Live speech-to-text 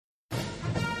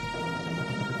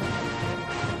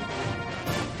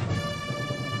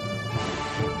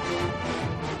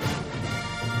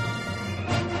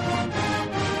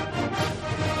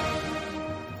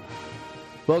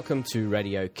Welcome to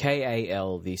Radio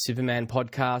KAL, the Superman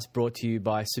podcast brought to you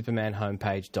by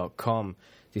supermanhomepage.com.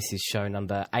 This is show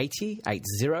number 80,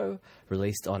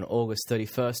 released on August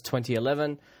 31st,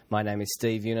 2011. My name is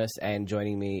Steve Eunice, and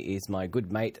joining me is my good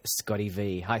mate, Scotty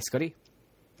V. Hi, Scotty.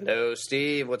 Hello,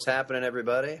 Steve. What's happening,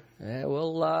 everybody?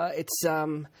 It's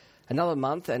another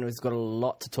month, and we've got a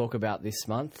lot to talk about this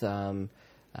month.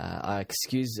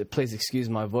 Please excuse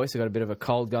my voice. I've got a bit of a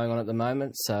cold going on at the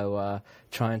moment, so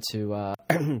trying to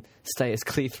stay as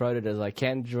clear-throated as I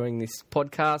can during this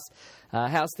podcast.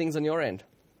 How's things on your end?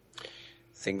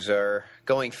 Things are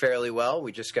going fairly well.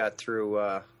 We just got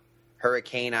through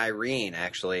Hurricane Irene,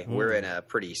 actually. We're in a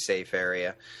pretty safe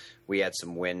area. We had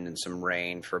some wind and some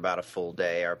rain for about a full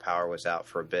day. Our power was out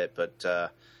for a bit,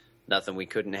 but nothing we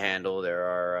couldn't handle. There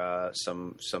are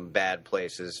some bad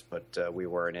places, but we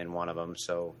weren't in one of them.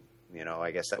 So,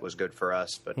 I guess that was good for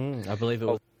us. But I believe it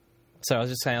was. So I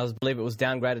was just saying, I believe it was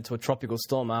downgraded to a tropical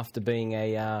storm after being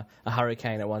a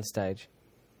hurricane at one stage.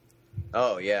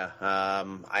 Oh, yeah.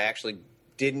 I actually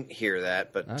didn't hear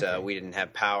that, but okay. We didn't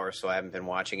have power, so I haven't been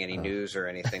watching any news or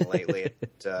anything lately.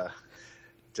 It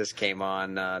just came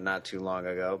on not too long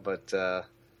ago, but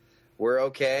we're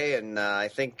okay, and I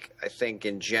think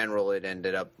in general it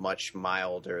ended up much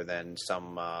milder than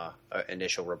some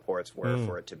initial reports were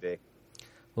for it to be.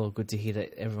 Well, good to hear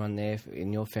that everyone there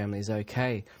in your family is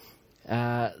okay.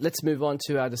 Let's move on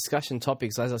to our discussion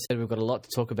topics. As I said, we've got a lot to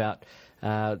talk about.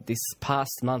 This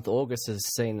past month, August, has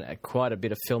seen quite a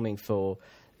bit of filming for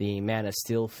the Man of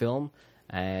Steel film.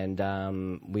 And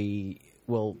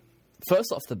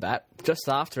first off the bat, just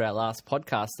after our last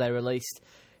podcast, they released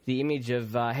the image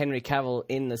of Henry Cavill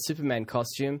in the Superman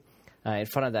costume in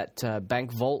front of that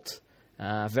bank vault.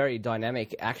 Very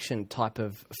dynamic action type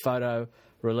of photo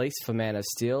release for Man of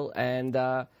Steel. And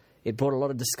it brought a lot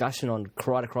of discussion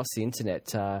right across the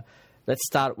internet. Let's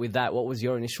start with that. What was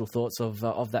your initial thoughts of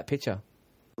that picture?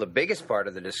 The biggest part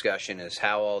of the discussion is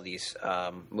how all these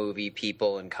movie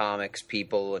people and comics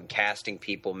people and casting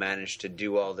people managed to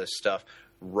do all this stuff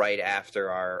right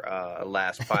after our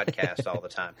last podcast all the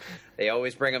time. They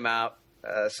always bring them out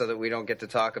so that we don't get to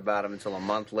talk about them until a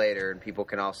month later, and people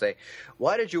can all say,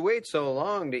 why did you wait so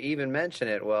long to even mention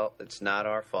it? Well, it's not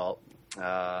our fault.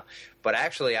 But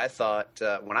actually, I thought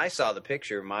when I saw the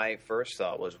picture, my first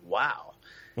thought was, wow,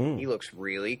 he looks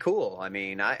really cool. I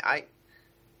mean, I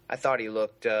thought he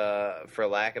looked, for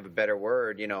lack of a better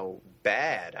word,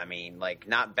 bad. I mean, like,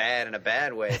 not bad in a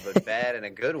bad way, but bad in a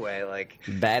good way. Like,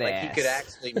 badass. Like he could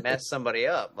actually mess somebody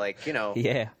up. Like,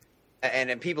 Yeah.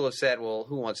 And people have said, well,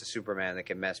 who wants a Superman that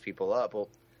can mess people up? Well,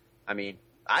 I mean,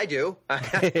 I do.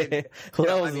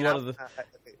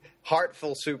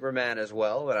 Heartful Superman as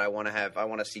well, but I want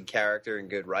to see character and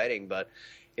good writing, but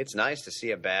it's nice to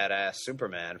see a badass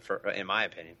Superman, in my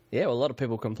opinion. Yeah, well, a lot of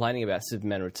people complaining about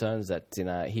Superman Returns that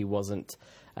he wasn't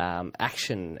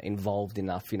action involved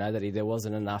enough. That there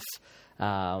wasn't enough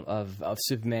of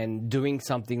Superman doing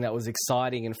something that was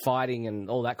exciting and fighting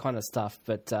and all that kind of stuff.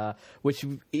 But which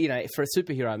for a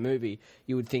superhero movie,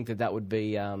 you would think that would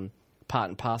be part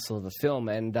and parcel of the film.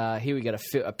 And here we get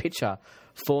a picture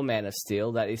for Man of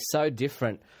Steel that is so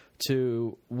different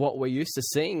to what we're used to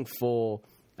seeing for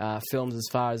films as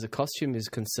far as the costume is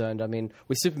concerned. I mean,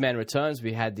 with Superman Returns,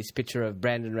 we had this picture of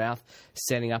Brandon Routh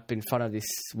standing up in front of this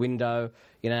window,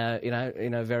 in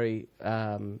a very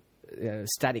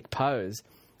static pose.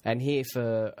 And here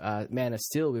for Man of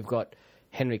Steel, we've got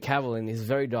Henry Cavill in this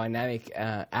very dynamic,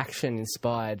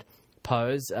 action-inspired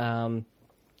pose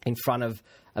in front of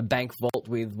a bank vault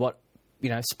with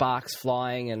sparks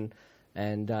flying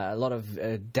and a lot of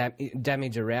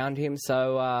damage around him.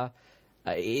 So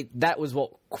that was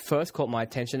what first caught my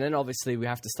attention. And obviously we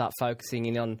have to start focusing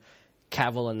in on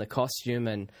Cavill and the costume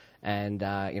and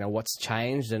what's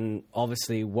changed. And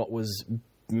obviously what was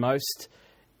most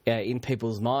in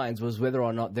people's minds was whether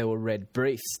or not there were red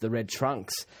briefs, the red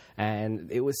trunks. And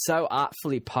it was so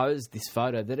artfully posed, this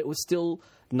photo, that it was still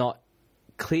not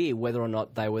clear whether or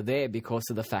not they were there because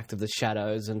of the fact of the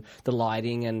shadows and the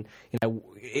lighting, and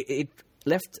it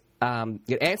left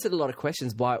it answered a lot of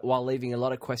questions while leaving a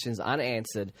lot of questions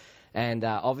unanswered. And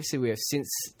obviously we have since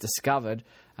discovered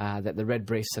that the red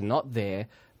briefs are not there,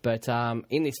 but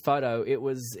in this photo it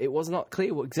was not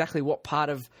clear exactly what part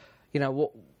of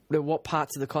what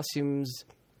parts of the costumes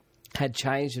had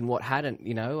changed and what hadn't.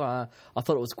 I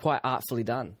thought it was quite artfully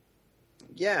done.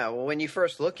 Yeah, well, when you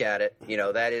first look at it,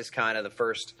 that is kind of the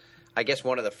first, I guess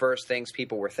one of the first things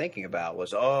people were thinking about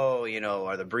was, are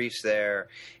the briefs there?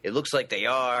 It looks like they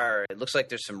are. It looks like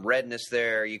there's some redness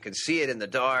there. You can see it in the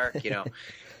dark,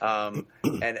 And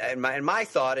my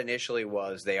thought initially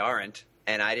was they aren't.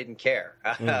 and I didn't care.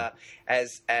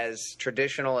 As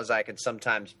traditional as I can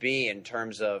sometimes be in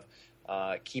terms of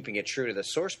keeping it true to the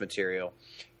source material,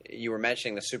 you were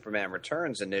mentioning the Superman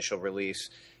Returns initial release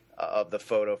of the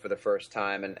photo for the first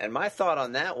time, and my thought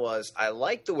on that was, I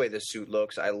like the way the suit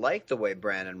looks, I like the way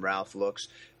Brandon Routh looks,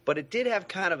 but it did have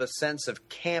kind of a sense of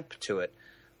camp to it.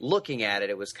 Looking at it,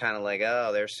 it was kind of like,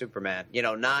 oh, there's Superman. You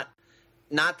know, not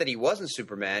that he wasn't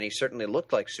Superman, he certainly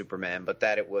looked like Superman, but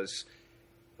that it was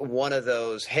one of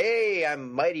those, hey,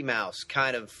 I'm Mighty Mouse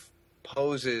kind of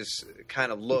poses,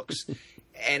 kind of looks.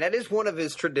 And that is one of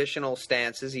his traditional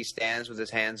stances. He stands with his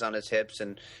hands on his hips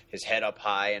and his head up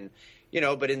high, and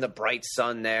but in the bright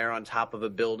sun there on top of a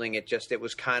building, it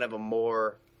was kind of a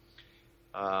more,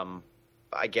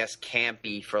 I guess,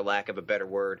 campy, for lack of a better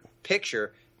word,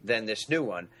 picture than this new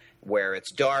one, where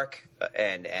it's dark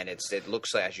and it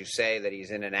looks like, as you say, that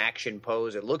he's in an action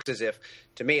pose. It looks as if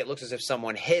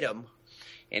someone hit him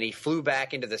and he flew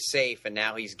back into the safe, and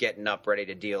now he's getting up ready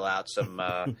to deal out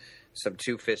some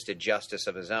two-fisted justice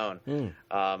of his own.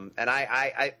 And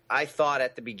I thought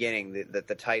at the beginning that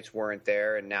the tights weren't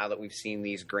there, and now that we've seen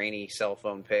these grainy cell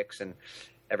phone pics and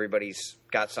everybody's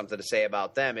got something to say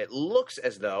about them, it looks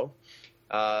as though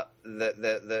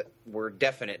we're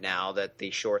definite now that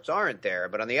the shorts aren't there.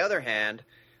 But on the other hand,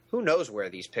 who knows where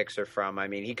these pics are from? I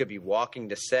mean, he could be walking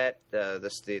to set.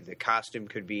 The costume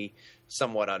could be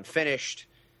somewhat unfinished.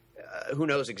 Who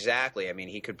knows exactly? I mean,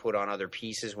 he could put on other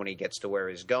pieces when he gets to where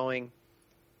he's going.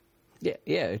 Yeah.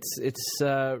 It's.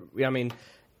 I mean,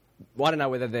 I don't know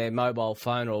whether they're mobile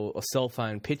phone or cell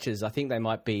phone pictures. I think they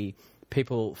might be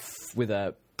people with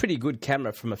a pretty good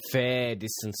camera from a fair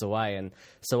distance away, and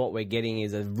so what we're getting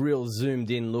is a real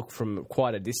zoomed-in look from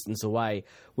quite a distance away,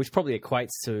 which probably equates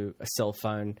to a cell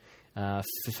phone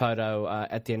photo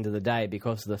at the end of the day,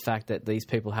 because of the fact that these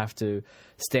people have to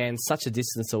stand such a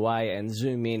distance away and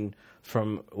zoom in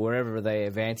from wherever their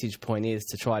vantage point is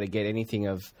to try to get anything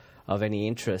of any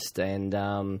interest. And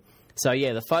so,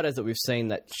 yeah, the photos that we've seen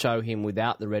that show him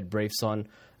without the red briefs on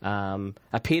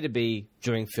appear to be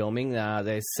during filming.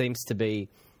 There seems to be...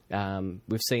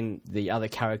 we've seen the other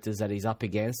characters that he's up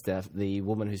against, the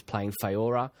woman who's playing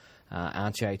Faora,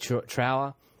 Archie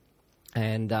Trower,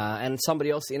 and somebody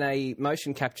else in a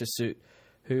motion capture suit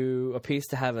who appears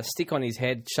to have a stick on his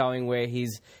head showing where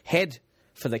his head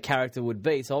for the character would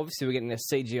be. So obviously we're getting a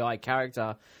CGI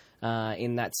character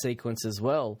in that sequence as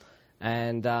well.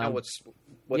 And what's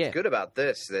good about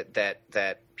this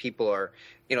that people are,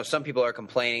 some people are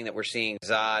complaining that we're seeing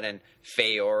Zod and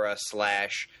Faora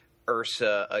 /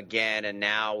 Ursa again, and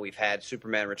now we've had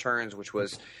Superman Returns, which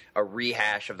was a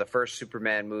rehash of the first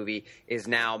Superman movie, is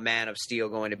now Man of Steel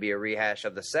going to be a rehash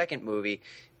of the second movie,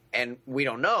 and we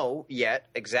don't know yet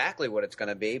exactly what it's going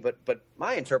to be, but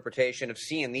my interpretation of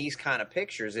seeing these kind of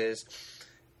pictures is,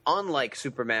 unlike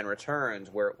Superman Returns,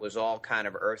 where it was all kind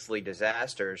of earthly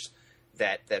disasters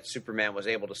that Superman was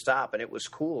able to stop, and it was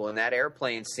cool, and that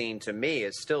airplane scene to me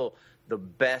is still the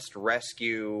best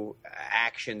rescue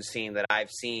action scene that I've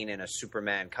seen in a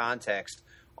Superman context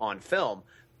on film.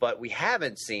 But we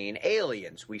haven't seen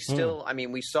aliens. We still,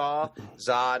 we saw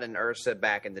Zod and Ursa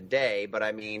back in the day, but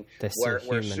I mean,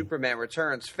 where Superman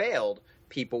Returns failed,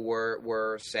 people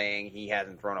were saying he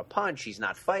hasn't thrown a punch, he's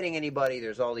not fighting anybody,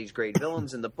 there's all these great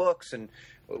villains in the books, and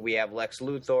we have Lex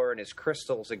Luthor and his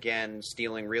crystals again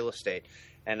stealing real estate.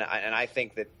 And I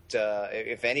think that,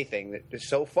 if anything, that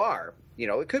so far,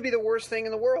 it could be the worst thing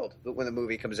in the world when the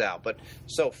movie comes out. But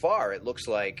so far, it looks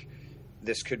like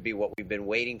this could be what we've been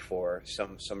waiting for,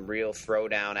 some real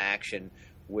throwdown action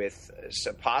with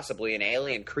possibly an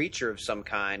alien creature of some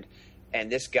kind.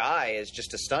 And this guy is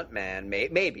just a stuntman,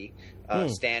 maybe,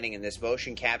 standing in this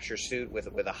motion capture suit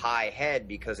with a high head,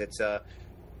 because it's an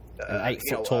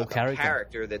 8-foot tall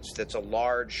character that's a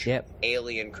large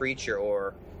alien creature,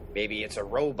 or maybe it's a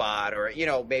robot, or,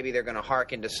 maybe they're going to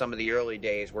harken to some of the early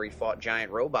days where he fought giant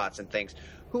robots and things.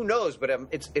 Who knows? But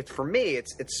it's for me,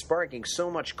 it's sparking so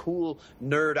much cool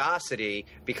nerdosity,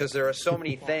 because there are so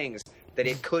many things that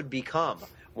it could become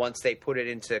once they put it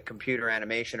into computer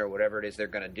animation or whatever it is they're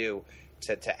going to do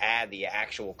to add the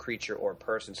actual creature or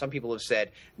person. Some people have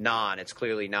said Non. It's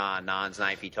clearly Non. Non's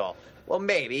 9 feet tall. Well,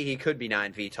 maybe he could be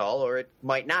 9 feet tall, or it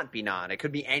might not be Non. It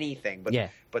could be anything.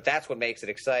 But that's what makes it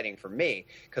exciting for me,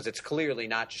 because it's clearly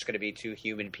not just going to be two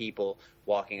human people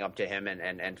walking up to him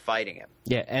and fighting him.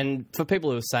 Yeah, and for people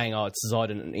who are saying, oh, it's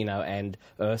Zod and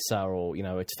Ursa, or,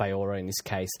 it's Faora in this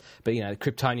case, but,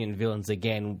 Kryptonian villains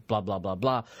again, blah, blah, blah,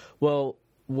 blah. Well,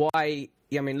 why...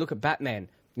 look at Batman.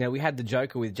 We had the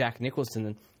Joker with Jack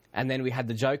Nicholson, and then we had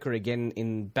the Joker again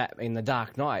in The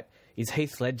Dark Knight. Is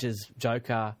Heath Ledger's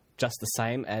Joker just the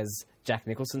same as Jack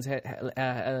Nicholson's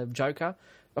Joker?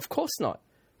 Of course not.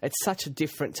 It's such a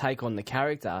different take on the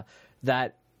character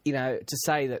that, to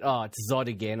say that, it's Zod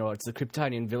again or it's the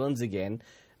Kryptonian villains again,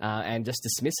 and just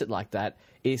dismiss it like that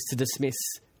is to dismiss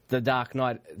the Dark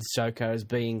Knight Joker as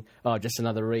being just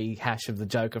another rehash of the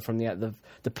Joker from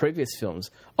the previous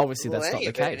films. Obviously, that's not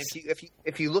the case.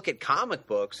 If you look at comic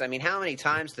books, I mean, how many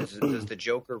times does the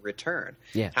Joker return?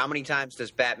 Yeah. How many times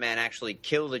does Batman actually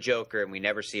kill the Joker and we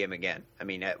never see him again? I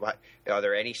mean, are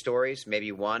there any stories?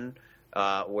 Maybe one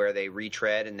where they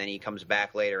retread and then he comes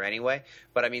back later anyway.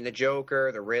 But I mean, the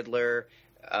Joker, the Riddler,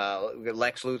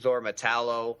 Lex Luthor,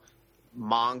 Metallo,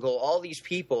 Mongol, all these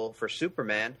people for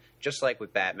Superman, just like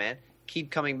with Batman, keep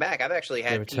coming back. I've actually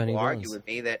had people argue with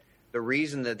me that the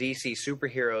reason the DC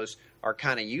superheroes are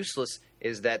kind of useless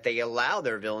is that they allow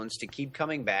their villains to keep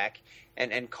coming back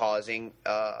and causing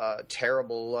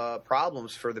terrible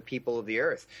problems for the people of the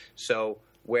Earth. So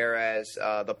whereas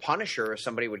the Punisher, if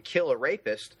somebody would kill a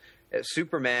rapist,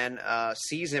 Superman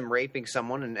sees him raping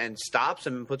someone and stops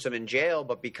him and puts him in jail,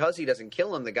 but because he doesn't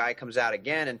kill him, the guy comes out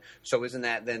again. And so isn't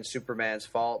that then Superman's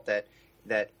fault that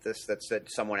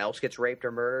someone else gets raped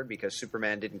or murdered because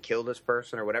Superman didn't kill this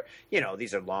person or whatever?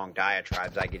 These are long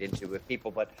diatribes I get into with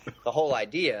people, but the whole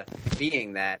idea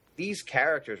being that these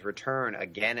characters return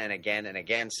again and again and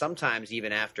again, sometimes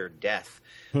even after death.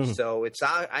 So it's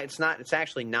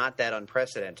actually not that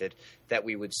unprecedented that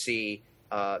we would see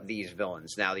these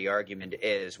villains. Now, the argument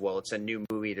is, well, it's a new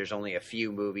movie. There's only a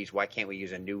few movies. Why can't we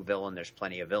use a new villain? There's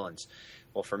plenty of villains.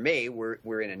 Well, for me,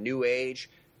 we're in a new age.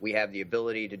 We have the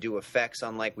ability to do effects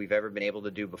unlike we've ever been able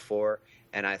to do before.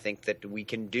 And I think that we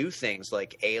can do things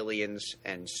like aliens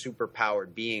and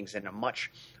superpowered beings in a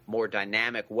much more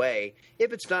dynamic way.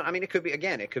 If it's done, I mean, it could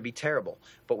be terrible,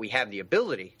 but we have the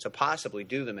ability to possibly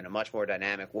do them in a much more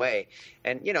dynamic way.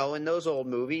 And, in those old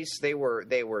movies, they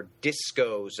were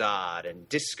Disco Zod and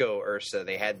Disco Ursa.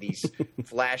 They had these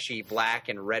flashy black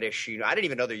and reddish, I didn't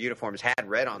even know their uniforms had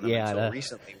red on them until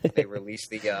recently when they released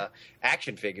the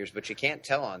action figures, but you can't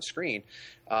tell on screen.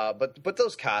 But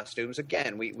those costumes,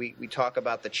 again, we talk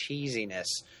about the cheesiness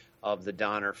of the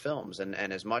Donner films. And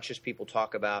as much as people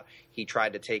talk about he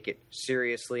tried to take it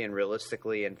seriously and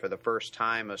realistically, and for the first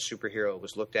time a superhero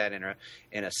was looked at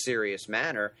in a serious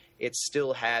manner, it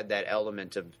still had that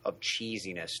element of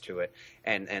cheesiness to it.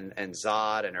 And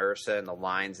Zod and Ursa and the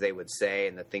lines they would say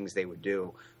and the things they would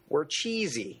do were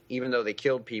cheesy. Even though they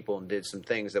killed people and did some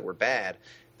things that were bad,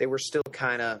 they were still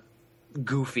kind of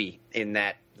goofy in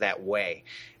that way.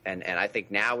 And I think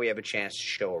now we have a chance to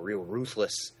show a real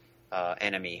ruthless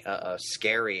enemy, a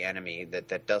scary enemy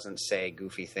that doesn't say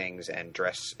goofy things and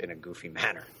dress in a goofy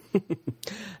manner.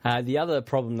 The other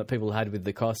problem that people had with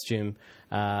the costume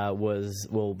was,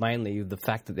 mainly the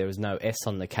fact that there was no S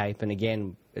on the cape. And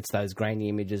again, it's those grainy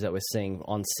images that we're seeing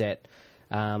on set.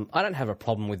 I don't have a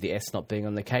problem with the S not being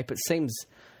on the cape. It seems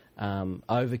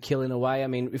overkill in a way. I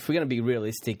mean, if we're going to be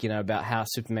realistic, about how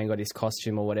Superman got his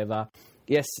costume or whatever,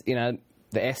 yes, the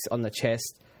S on the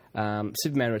chest.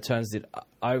 Superman Returns did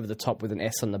over the top with an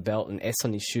S on the belt, an S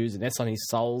on his shoes, an S on his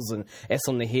soles, and S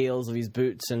on the heels of his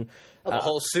boots, and the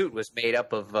whole suit was made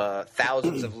up of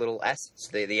thousands of little S's.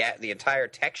 The entire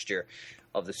texture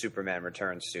of the Superman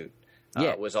Returns suit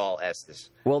was all S's.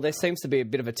 Well, there seems to be a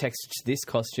bit of a texture to this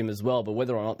costume as well, but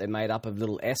whether or not they're made up of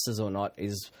little S's or not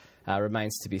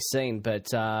remains to be seen.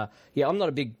 But I'm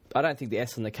not I don't think the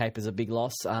S on the cape is a big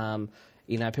loss.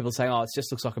 People saying, it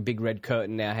just looks like a big red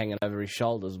curtain now hanging over his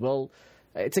shoulders. Well,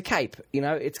 it's a cape.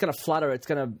 It's going to flutter. It's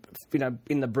going to,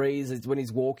 in the breeze, when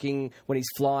he's walking, when he's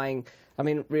flying. I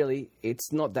mean, really,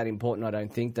 it's not that important, I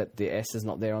don't think, that the S is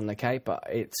not there on the cape.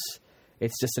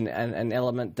 It's just an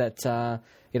element that,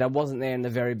 wasn't there in the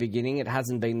very beginning. It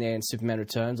hasn't been there in Superman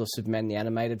Returns or Superman the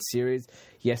Animated Series.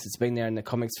 Yes, it's been there in the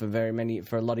comics for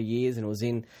a lot of years, and it was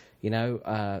in,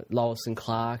 Lois and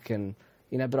Clark and...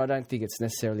 but I don't think it's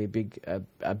necessarily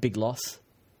a big loss.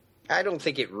 I don't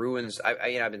think it ruins.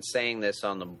 I've been saying this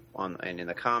and in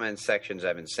the comments sections.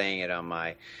 I've been saying it on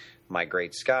my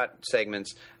Great Scott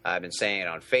segments. I've been saying it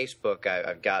on Facebook.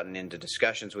 I've gotten into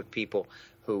discussions with people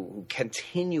who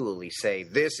continually say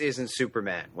this isn't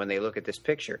Superman when they look at this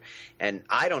picture, and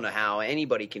I don't know how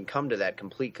anybody can come to that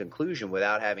complete conclusion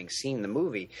without having seen the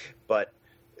movie, but.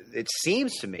 It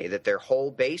seems to me that their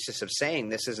whole basis of saying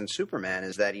this isn't Superman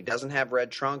is that he doesn't have red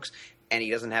trunks and he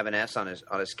doesn't have an S on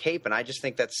his cape, and I just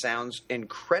think that sounds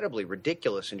incredibly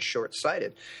ridiculous and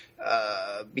short-sighted,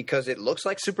 because it looks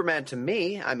like Superman to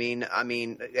me. I mean,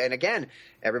 and again,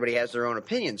 everybody has their own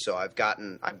opinion, so I've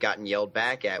gotten yelled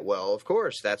back at. Well, of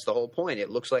course, that's the whole point. It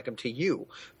looks like him to you,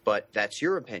 but that's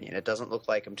your opinion. It doesn't look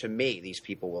like him to me. These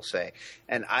people will say,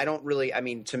 and I don't really. I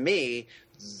mean, to me,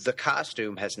 the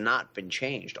costume has not been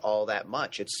changed all that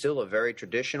much. It's still a very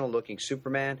traditional-looking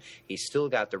Superman. He's still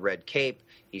got the red cape.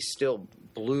 He's still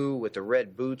blue with the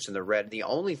red boots and the red. The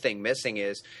only thing missing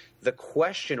is the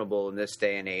questionable in this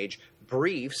day and age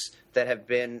briefs that have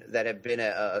been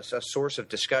a source of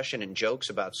discussion and jokes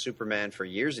about Superman for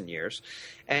years and years,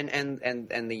 and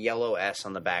the yellow S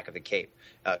on the back of the cape.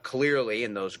 Clearly,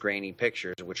 in those grainy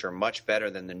pictures, which are much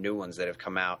better than the new ones that have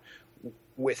come out,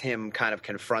 with him kind of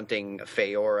confronting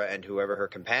Feora and whoever her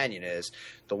companion is,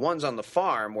 the ones on the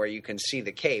farm where you can see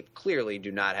the cape clearly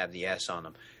do not have the S on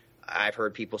them. I've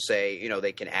heard people say,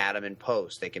 they can add them in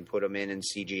post. They can put them in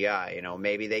CGI.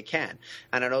 Maybe they can.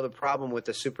 And I know the problem with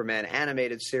the Superman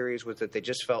animated series was that they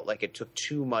just felt like it took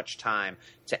too much time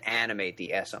to animate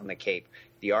the S on the cape.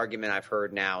 The argument I've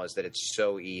heard now is that it's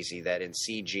so easy that in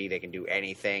CG they can do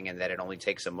anything and that it only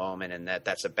takes a moment and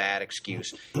that's a bad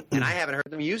excuse. And I haven't heard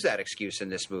them use that excuse in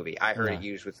this movie. I heard it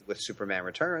used with Superman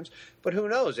Returns. But who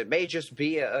knows? It may just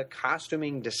be a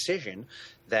costuming decision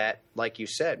that, like you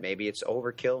said, maybe it's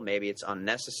overkill, maybe it's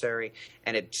unnecessary,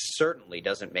 and it certainly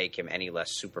doesn't make him any less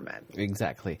Superman.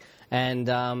 Exactly. And,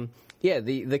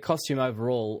 the costume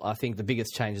overall, I think the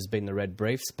biggest change has been the red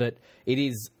briefs, but it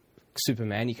is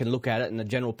Superman. You can look at it, and the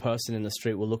general person in the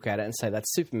street will look at it and say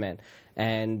that's Superman.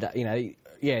 And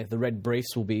the red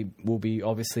briefs will be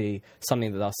obviously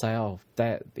something that they'll say,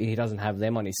 that he doesn't have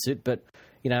them on his suit. But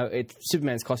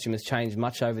Superman's costume has changed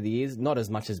much over the years, not as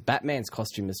much as Batman's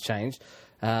costume has changed.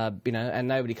 And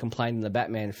nobody complained in the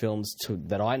Batman films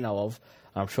that I know of.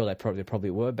 I'm sure there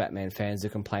probably were Batman fans who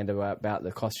complained about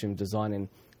the costume design in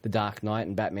The Dark Knight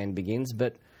and Batman Begins.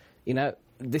 But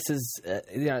this is,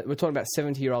 we're talking about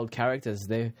 70-year-old characters.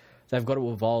 They've got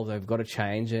to evolve. They've got to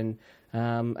change. And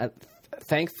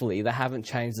thankfully, they haven't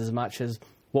changed as much as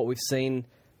what we've seen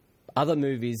other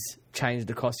movies change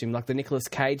the costume. Like the Nicolas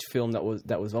Cage film that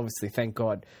was obviously, thank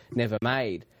God, never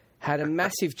made, had a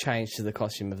massive change to the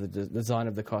costume, of the design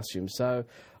of the costume. So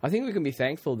I think we can be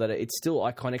thankful that it's still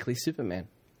iconically Superman.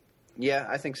 Yeah,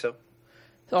 I think so.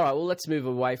 All right, well, let's move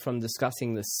away from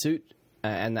discussing the suit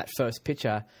and that first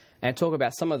picture and talk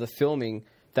about some of the filming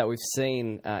that we've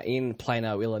seen in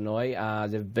Plano, Illinois.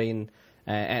 They've been,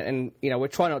 we're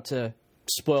trying not to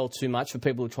spoil too much for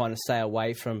people who are trying to stay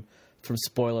away from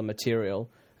spoiler material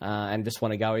and just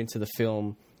want to go into the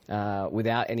film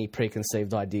without any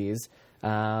preconceived ideas.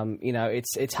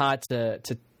 It's hard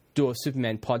to do a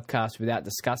Superman podcast without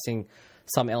discussing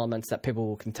some elements that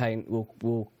people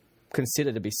will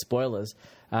consider to be spoilers.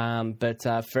 But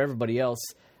for everybody else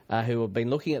who have been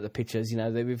looking at the pictures,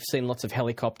 we've seen lots of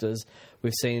helicopters.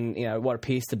 We've seen, what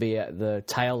appears to be the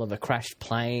tail of a crashed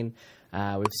plane.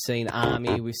 We've seen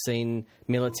army. We've seen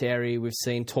military. We've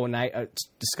seen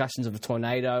discussions of a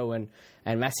tornado and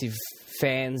massive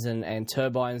fans and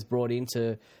turbines brought in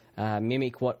to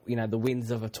mimic what the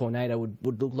winds of a tornado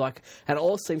would look like. And it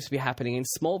all seems to be happening in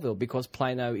Smallville because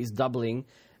Plano is doubling.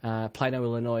 Plano,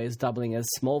 Illinois is doubling as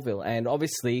Smallville. And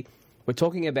obviously, we're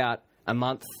talking about a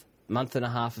month and a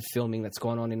half of filming that's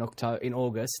gone on in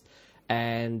August,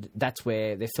 and that's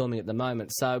where they're filming at the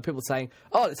moment. So people saying,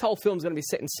 this whole film's going to be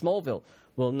set in Smallville.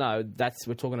 Well, no,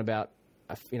 we're talking about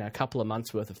a couple of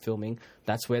months' worth of filming.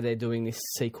 That's where they're doing this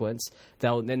sequence.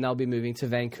 Then they'll be moving to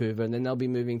Vancouver, and then they'll be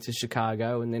moving to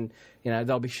Chicago, and then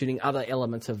they'll be shooting other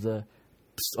elements of the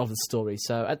story.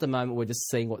 So at the moment, we're just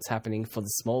seeing what's happening for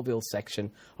the Smallville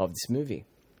section of this movie.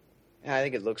 I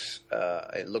think it looks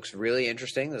really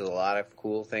interesting. There's a lot of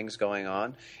cool things going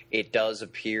on. It does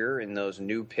appear in those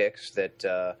new pics that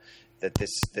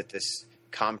this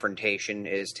confrontation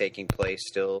is taking place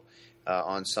still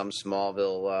on some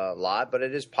Smallville lot, but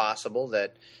it is possible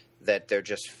that they're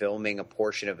just filming a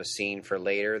portion of a scene for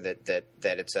later, that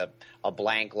it's a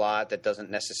blank lot that doesn't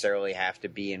necessarily have to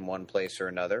be in one place or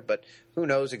another. But who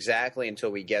knows exactly until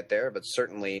we get there. But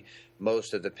certainly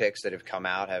most of the pics that have come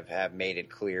out have made it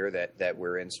clear that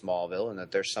we're in Smallville and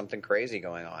that there's something crazy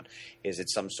going on. Is it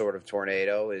some sort of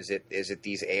tornado? Is it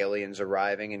these aliens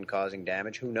arriving and causing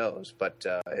damage? Who knows? But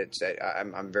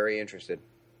I'm very interested.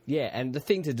 Yeah, and the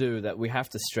thing to do that we have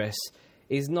to stress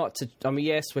is not to...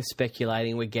 yes, we're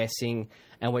speculating, we're guessing,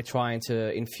 and we're trying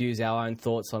to infuse our own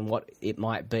thoughts on what it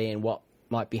might be and what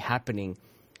might be happening.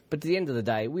 But at the end of the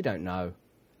day, we don't know.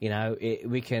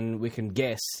 We can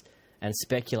guess and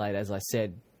speculate, as I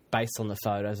said, based on the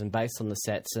photos and based on the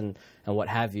sets and what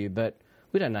have you. But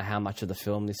we don't know how much of the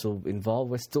film this will involve.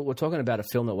 We're talking about a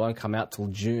film that won't come out till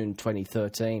June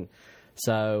 2013.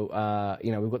 So,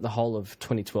 we've got the whole of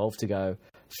 2012 to go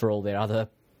for all their other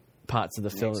parts of the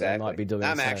film that they might be doing.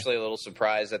 I'm actually a little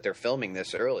surprised that they're filming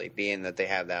this early, being that they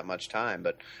have that much time.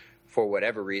 But for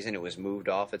whatever reason, it was moved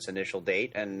off its initial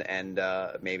date, and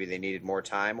maybe they needed more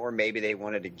time, or maybe they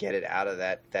wanted to get it out of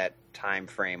that time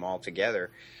frame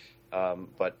altogether.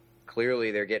 But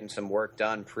clearly, they're getting some work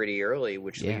done pretty early,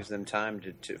 which leaves them time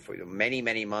to for many,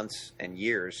 many months and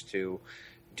years to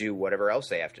do whatever else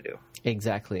they have to do.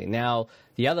 Exactly. Now,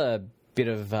 the other bit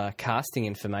of casting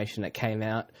information that came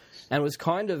out and was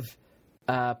kind of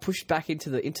pushed back into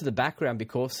the background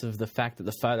because of the fact that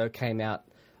the photo came out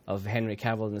of Henry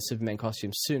Cavill in the Superman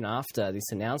costume soon after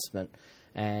this announcement,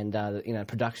 and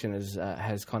production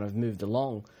has kind of moved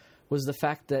along, was the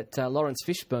fact that Lawrence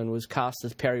Fishburne was cast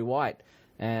as Perry White,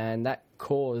 and that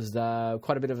caused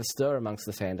quite a bit of a stir amongst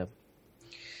the fandom.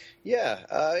 Yeah,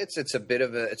 it's a bit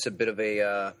of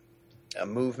a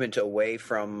movement away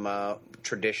from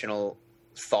traditional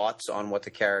thoughts on what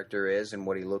the character is and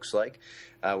what he looks like.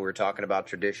 We were talking about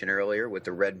tradition earlier with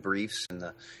the red briefs and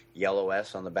the yellow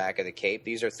S on the back of the cape.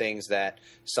 These are things that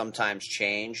sometimes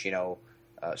change.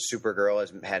 Supergirl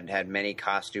has had many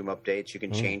costume updates. You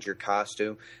can change your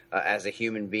costume. As a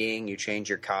human being, you change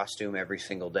your costume every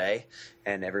single day.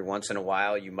 And every once in a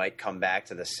while, you might come back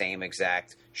to the same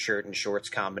exact shirt and shorts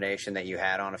combination that you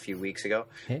had on a few weeks ago.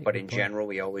 But in general,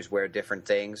 we always wear different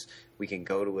things. We can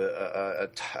go to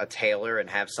a tailor and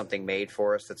have something made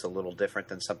for us that's a little different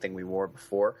than something we wore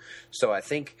before. So I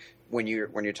think when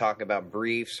you're talking about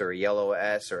briefs or a yellow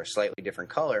S or a slightly different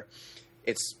color,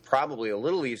 it's probably a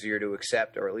little easier to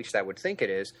accept, or at least I would think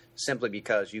it is, simply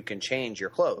because you can change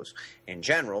your clothes. In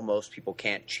general, most people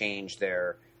can't change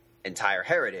their entire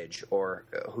heritage or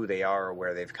who they are or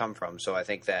where they've come from. So I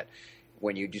think that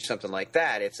when you do something like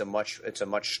that, it's a much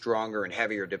stronger and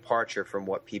heavier departure from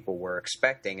what people were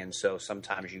expecting, and so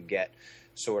sometimes you get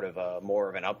sort of more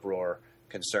of an uproar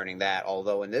concerning that.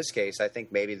 Although in this case, I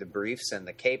think maybe the briefs and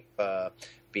the cape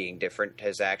being different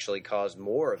has actually caused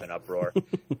more of an uproar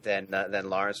than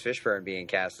Lawrence Fishburne being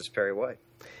cast as Perry White.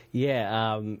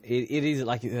 Yeah, it is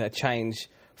like a change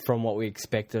from what we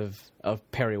expect of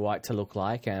Perry White to look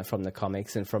like from the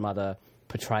comics and from other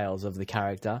portrayals of the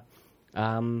character.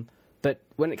 But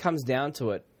when it comes down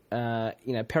to it,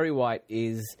 Perry White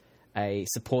is a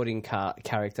supporting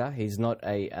character. He's not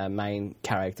a main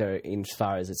character in as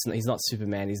far as he's not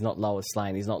Superman, he's not Lois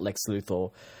Lane, he's not Lex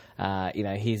Luthor.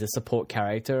 He's a support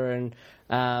character, and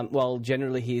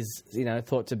generally he's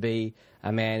thought to be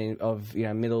a man of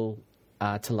middle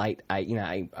to late,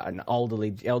 an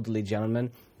elderly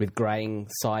gentleman with greying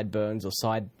sideburns or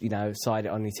side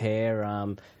on his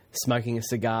hair, smoking a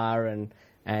cigar and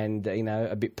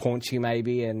a bit paunchy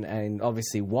maybe, and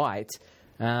obviously white.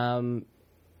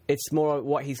 It's more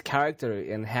what his character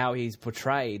and how he's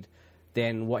portrayed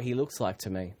than what he looks like to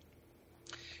me.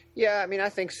 Yeah, I mean, I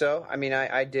think so. I mean,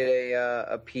 I did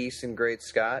a piece in Great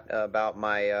Scott about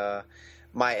my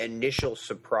my initial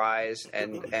surprise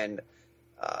and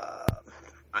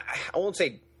I won't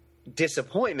say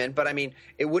disappointment, but I mean,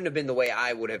 it wouldn't have been the way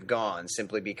I would have gone,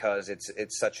 simply because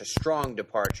it's such a strong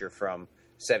departure from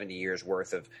 70 years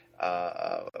worth of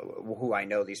who I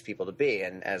know these people to be.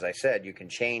 And as I said, you can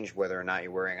change whether or not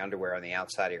you're wearing underwear on the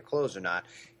outside of your clothes or not.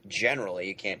 Generally,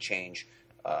 you can't change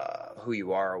who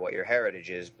you are or what your heritage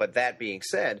is. But that being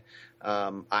said,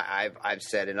 I've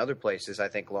said in other places, I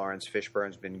think Lawrence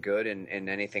Fishburne's been good in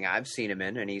anything I've seen him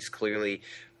in, and he's clearly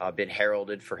been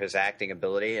heralded for his acting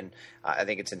ability. And I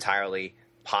think it's entirely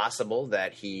possible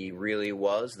that he really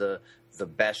was the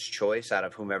best choice out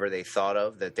of whomever they thought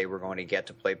of that they were going to get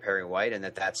to play Perry White, and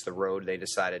that's the road they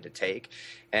decided to take.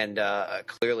 And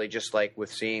clearly, just like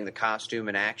with seeing the costume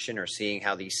in action or seeing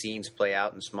how these scenes play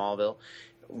out in Smallville,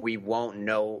 we won't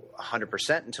know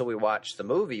 100% until we watch the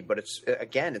movie, but it's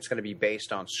going to be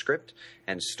based on script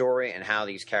and story and how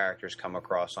these characters come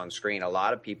across on screen. A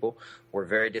lot of people were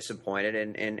very disappointed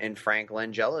in Frank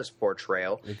Langella's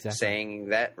portrayal, saying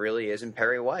that really isn't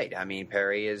Perry White. I mean,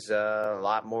 Perry is a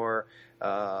lot more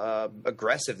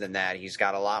aggressive than that. He's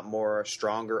got a lot more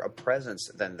stronger a presence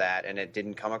than that, and it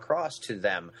didn't come across to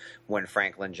them when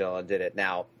Frank Langella did it.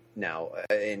 Now,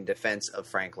 in defense of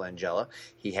Frank Langella,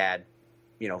 he had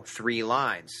 3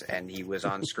 lines, and he was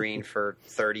on screen for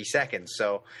 30 seconds.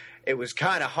 So it was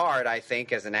kind of hard, I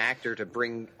think, as an actor to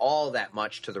bring all that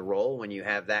much to the role when you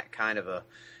have that kind of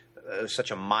such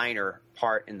a minor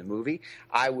part in the movie.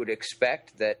 I would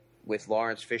expect that with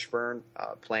Lawrence Fishburne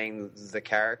playing the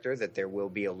character, that there will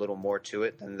be a little more to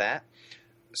it than that.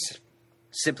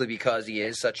 simply because he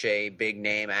is such a big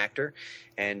name actor,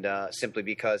 and simply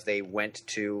because they went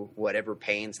to whatever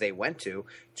pains they went to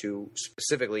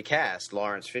specifically cast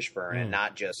Lawrence Fishburne and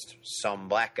not just some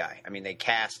black guy. I mean, they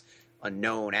cast a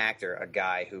known actor, a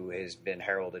guy who has been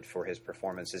heralded for his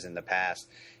performances in the past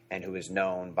and who is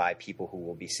known by people who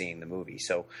will be seeing the movie.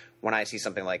 So when I see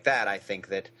something like that, I think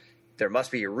that there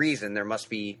must be a reason. There must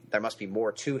be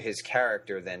more to his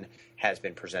character than has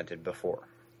been presented before.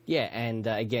 Yeah, and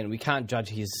again, we can't judge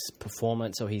his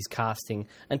performance or his casting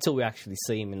until we actually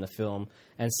see him in the film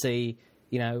and see,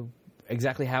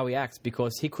 exactly how he acts,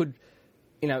 because he could,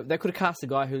 they could have cast a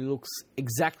guy who looks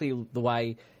exactly the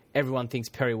way everyone thinks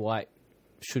Perry White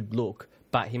should look,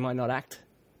 but he might not act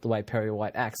the way Perry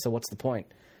White acts, so what's the point?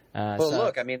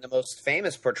 Look, I mean, the most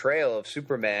famous portrayal of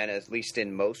Superman, at least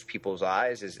in most people's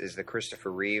eyes, is the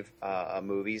Christopher Reeve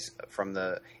movies from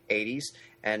the 80s.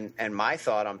 And my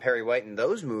thought on Perry White in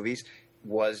those movies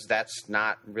was that's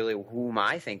not really whom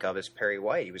I think of as Perry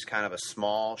White. He was kind of a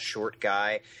small, short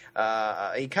guy.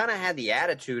 He kind of had the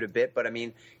attitude a bit, but, I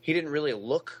mean, he didn't really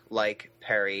look like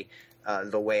Perry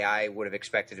the way I would have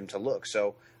expected him to look.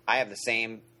 So I have the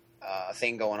same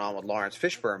thing going on with Lawrence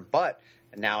Fishburne, but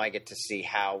now I get to see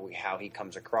how he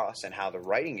comes across and how the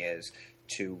writing is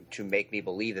to make me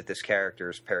believe that this character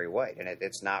is Perry White. And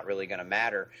it's not really going to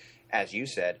matter, as you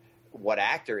said, what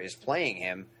actor is playing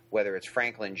him, whether it's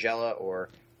Frank Langella or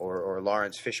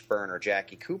Lawrence Fishburne or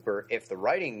Jackie Cooper. If the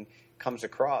writing comes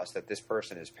across that this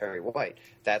person is Perry White,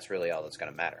 that's really all that's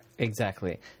going to matter.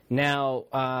 Exactly.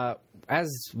 Now, as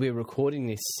we're recording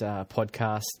this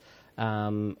podcast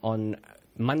on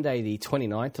Monday, the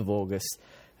 29th of August,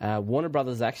 Warner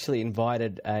Brothers actually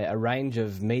invited a range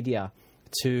of media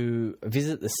to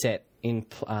visit the set in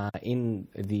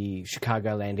the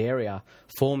Chicagoland area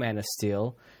for Man of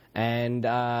Steel, and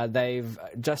they've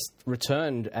just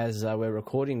returned as we're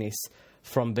recording this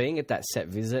from being at that set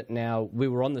visit. Now, we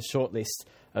were on the short list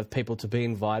of people to be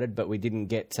invited, but we didn't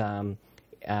get an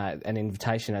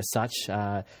invitation as such.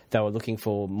 They were looking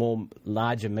for more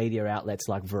larger media outlets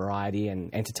like Variety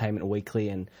and Entertainment Weekly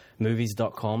and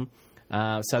Movies.com.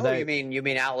 You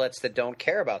mean outlets that don't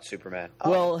care about Superman? Oh,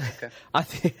 well, okay.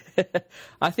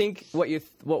 I think what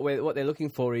they're looking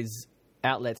for is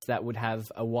outlets that would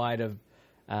have a wider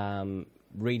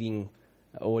reading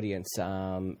audience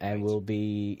and will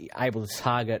be able to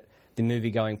target the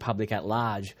movie-going public at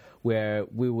large, where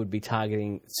we would be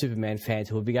targeting Superman fans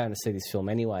who would be going to see this film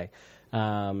anyway.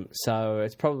 So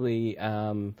it's probably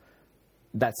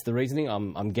that's the reasoning.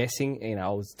 I'm guessing. I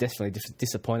was definitely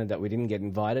disappointed that we didn't get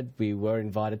invited. We were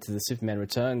invited to the Superman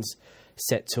Returns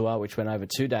set tour, which went over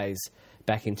 2 days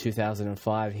back in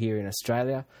 2005 here in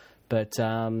Australia. But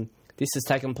this has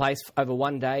taken place over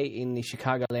 1 day in the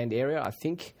Chicagoland area. I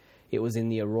think it was in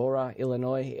the Aurora,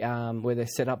 Illinois, where they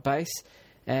set up base.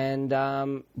 And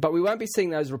but we won't be seeing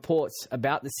those reports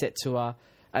about the set tour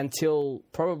until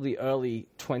probably early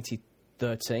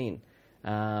 2013.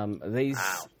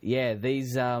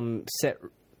 These set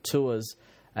tours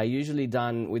are usually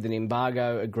done with an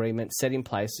embargo agreement set in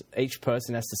place. Each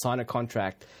person has to sign a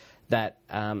contract that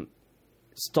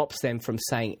stops them from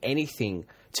saying anything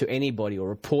to anybody or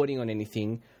reporting on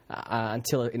anything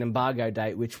until an embargo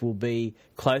date, which will be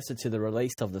closer to the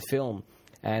release of the film.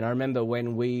 And I remember when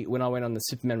I went on the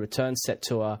Superman Returns set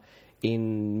tour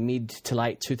in mid to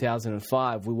late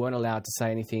 2005, we weren't allowed to say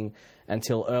anything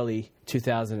until early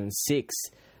 2006.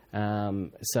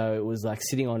 So it was like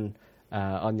sitting on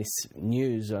this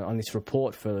news, on this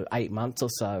report for 8 months or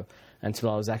so until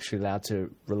I was actually allowed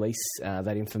to release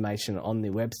that information on the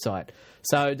website.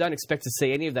 So don't expect to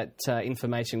see any of that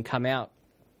information come out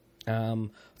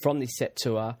from this set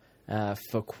tour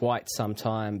for quite some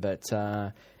time. But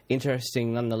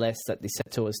interesting nonetheless that the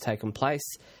set tour has taken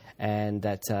place and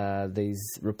that these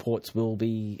reports will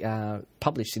be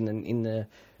published in the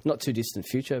not too distant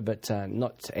future, but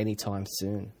not anytime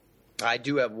soon. I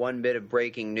do have one bit of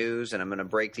breaking news, and I'm going to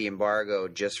break the embargo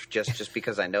just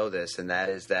because I know this, and that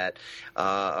is that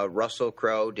Russell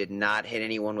Crowe did not hit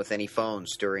anyone with any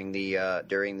phones during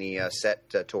the set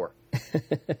tour.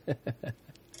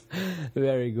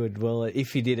 Very good. Well,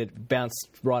 if he did, it bounced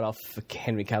right off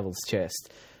Henry Cavill's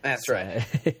chest. That's right.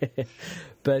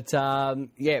 But,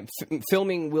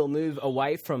 filming will move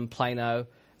away from Plano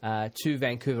to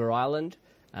Vancouver Island.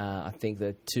 I think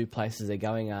the two places they're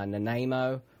going are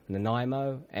Nanaimo,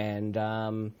 and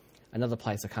another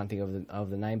place I can't think of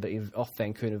the name, but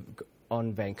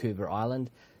on Vancouver Island.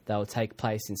 They'll take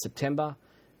place in September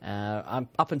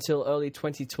up until early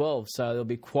 2012. So there'll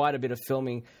be quite a bit of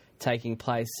filming taking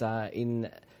place in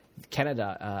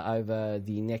Canada over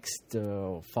the next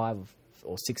 5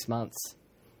 or 6 months.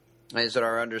 Is it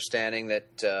our understanding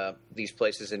that these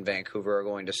places in Vancouver are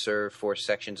going to serve for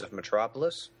sections of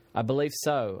Metropolis? I believe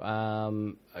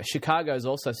so. Chicago is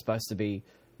also supposed to be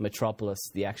Metropolis,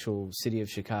 the actual city of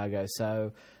Chicago.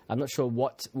 So I'm not sure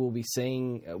what we'll be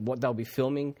seeing, what they'll be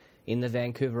filming in the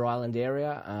Vancouver Island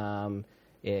area.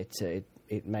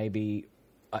 It may be,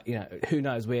 who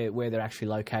knows where they're actually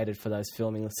located for those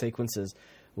filming sequences,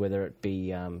 whether it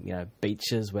be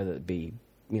beaches, whether it be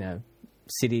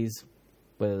cities,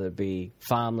 whether it be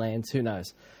farmlands, who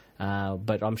knows.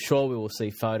 But I'm sure we will see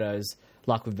photos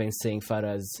like we've been seeing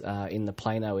photos in the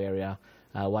Plano area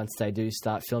once they do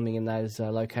start filming in those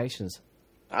locations.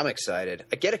 I'm excited.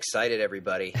 I get excited,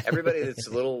 everybody. Everybody that's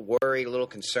a little worried, a little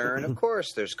concerned. Of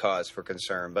course, there's cause for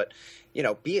concern, but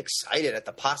be excited at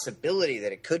the possibility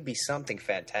that it could be something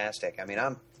fantastic. I mean,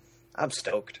 I'm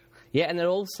stoked. Yeah, and they'll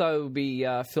also be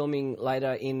filming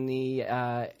later in the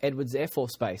Edwards Air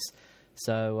Force Base.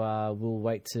 So we'll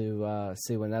wait to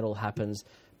see when that all happens.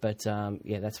 But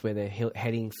that's where they're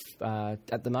heading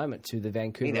at the moment, to the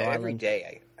Vancouver Island. Every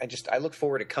day, I look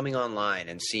forward to coming online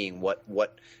and seeing what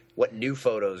new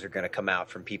photos are going to come out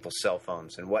from people's cell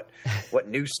phones and what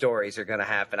new stories are going to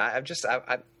happen.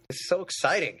 It's so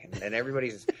exciting, and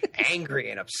everybody's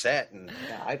angry and upset, and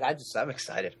I'm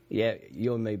excited. Yeah,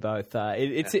 you and me both.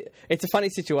 It's a funny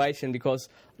situation because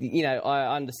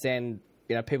I understand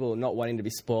people not wanting to be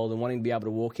spoiled and wanting to be able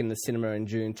to walk in the cinema in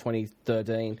June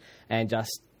 2013 and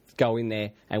just go in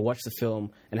there and watch the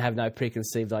film and have no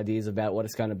preconceived ideas about what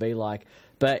it's going to be like.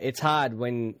 But it's hard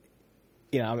when,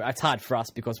 it's hard for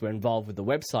us because we're involved with the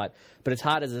website, but it's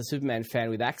hard as a Superman fan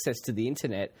with access to the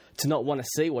internet to not want to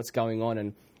see what's going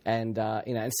on and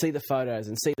see the photos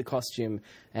and see the costume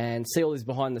and see all these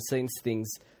behind the scenes things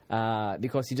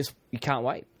because you can't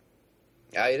wait.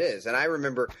 Yeah, it is. And I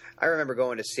remember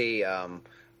going to see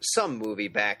some movie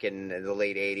back in the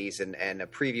late 80s, and a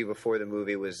preview before the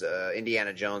movie was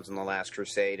Indiana Jones and the Last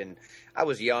Crusade. And I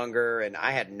was younger, and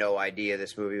I had no idea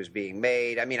this movie was being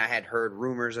made. I mean, I had heard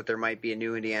rumors that there might be a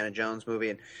new Indiana Jones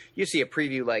movie, and you see a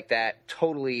preview like that,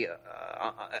 totally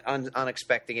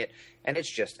unexpecting it, and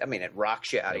it's just, it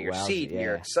rocks you out of your seat, and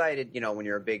you're excited, when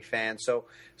you're a big fan. So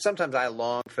sometimes I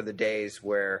long for the days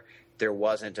where there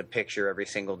wasn't a picture every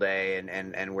single day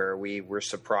and where we were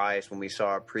surprised when we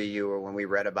saw a preview or when we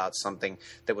read about something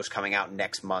that was coming out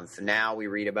next month. Now we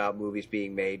read about movies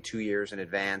being made 2 years in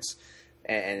advance,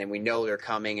 and we know they're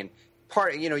coming. And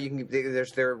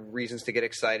there are reasons to get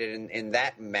excited in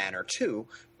that manner too.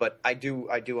 But I do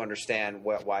understand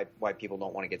why people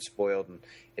don't want to get spoiled. And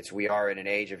we are in an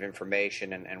age of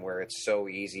information and where it's so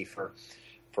easy for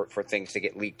things to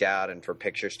get leaked out and for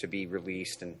pictures to be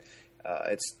released, and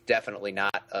it's definitely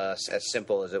not as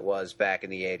simple as it was back in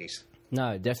the 80s.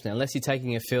 No, definitely. Unless you're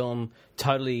taking a film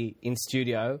totally in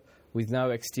studio with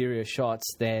no exterior shots,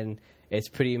 then it's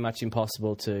pretty much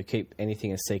impossible to keep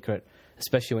anything a secret,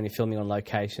 especially when you're filming on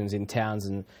locations in towns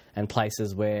and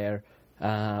places where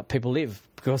people live,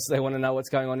 because they want to know what's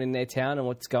going on in their town and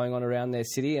what's going on around their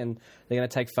city, and they're going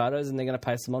to take photos and they're going to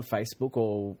post them on Facebook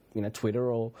or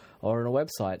Twitter or on a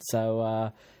website.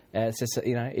 So it's just,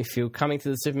 if you're coming to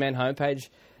the Superman homepage,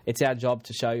 it's our job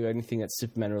to show you anything that's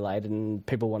Superman related, and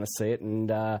people want to see it. And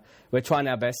we're trying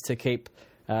our best to keep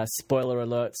spoiler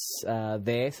alerts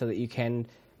there so that you can,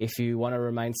 if you want to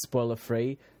remain spoiler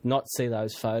free, not see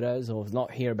those photos or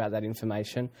not hear about that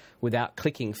information without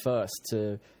clicking first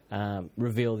to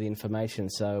reveal the information.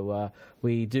 So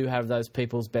we do have those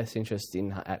people's best interest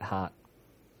at heart.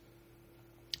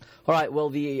 All right, well,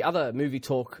 the other movie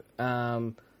talk,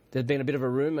 there's been a bit of a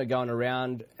rumour going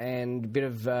around and a bit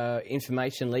of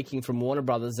information leaking from Warner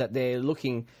Brothers that they're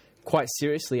looking quite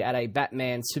seriously at a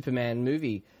Batman-Superman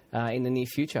movie in the near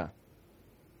future.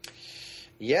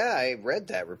 Yeah, I read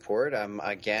that report.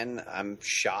 I'm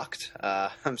shocked.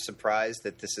 I'm surprised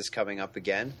that this is coming up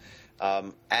again.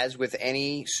 As with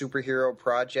any superhero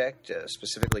project,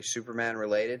 specifically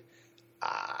Superman-related,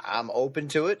 I'm open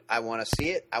to it. I want to see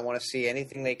it. I want to see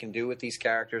anything they can do with these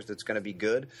characters that's going to be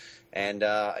good. And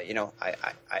I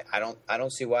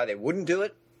don't see why they wouldn't do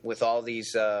it with all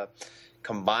these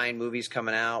combined movies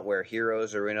coming out where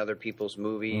heroes are in other people's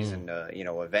movies, and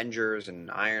Avengers and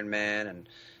Iron Man and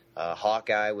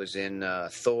Hawkeye was in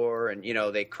Thor, and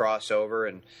they cross over,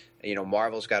 and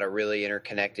Marvel's got a really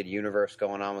interconnected universe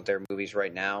going on with their movies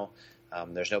right now.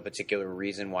 There's no particular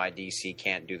reason why DC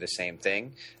can't do the same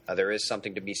thing. There is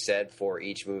something to be said for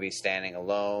each movie standing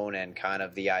alone, and kind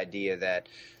of the idea that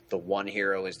the one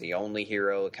hero is the only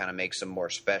hero. It kind of makes them more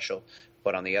special.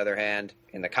 But on the other hand,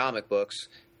 in the comic books,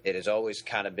 it has always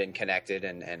kind of been connected,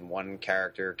 and one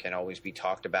character can always be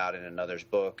talked about in another's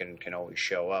book and can always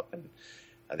show up, and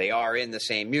they are in the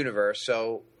same universe.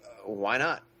 So why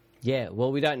not? Yeah,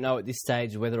 well, we don't know at this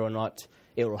stage whether or not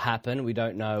it will happen. We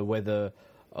don't know whether,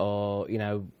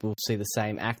 we'll see the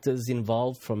same actors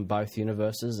involved from both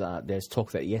universes. There's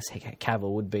talk that, yes,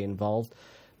 Cavill would be involved,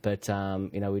 but,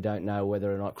 we don't know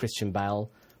whether or not Christian Bale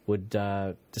would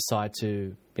decide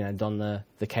to, don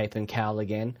the cape and cowl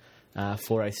again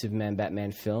for a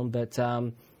Superman-Batman film. But,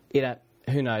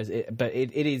 who knows?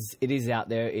 It is out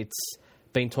there. It's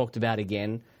been talked about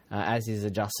again, as is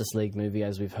a Justice League movie,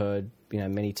 as we've heard,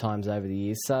 many times over the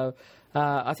years. So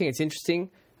I think it's interesting.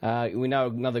 We know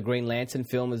another Green Lantern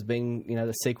film has been,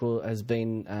 the sequel has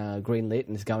been greenlit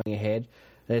and is going ahead.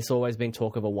 There's always been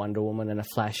talk of a Wonder Woman and a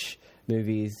Flash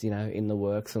movies, in the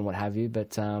works and what have you.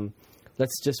 But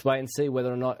let's just wait and see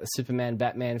whether or not a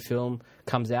Superman-Batman film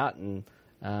comes out. And,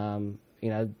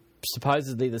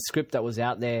 supposedly the script that was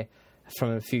out there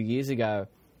from a few years ago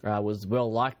was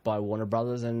well liked by Warner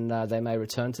Brothers, and they may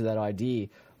return to that idea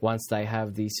once they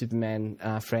have the Superman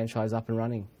franchise up and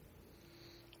running.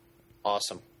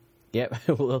 Awesome. Yep,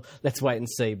 well, let's wait and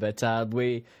see. But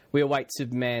we await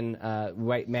Superman,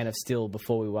 wait Man of Steel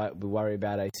before we worry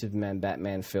about a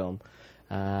Superman-Batman film.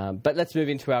 But let's move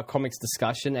into our comics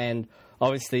discussion. And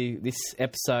obviously this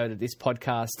episode of this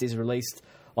podcast is released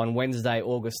on Wednesday,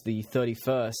 August the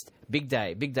 31st. Big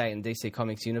day in DC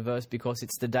Comics universe, because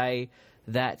it's the day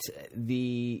that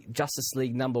the Justice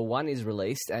League #1 is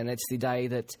released, and it's the day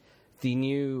that the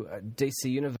new DC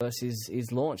universe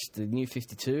is launched, the new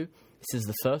 52. This is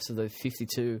the first of the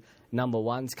 52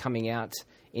 #1s coming out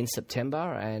in September,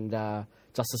 and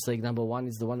Justice League #1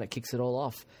 is the one that kicks it all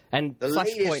off. And the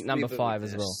Flashpoint #5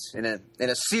 as well. In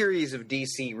a series of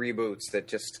DC reboots that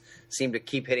just seem to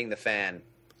keep hitting the fan.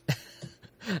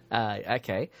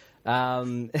 Okay.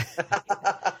 Well,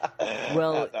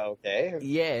 okay.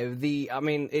 Yeah.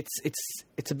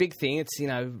 It's a big thing. It's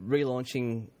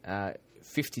relaunching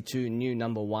 52 new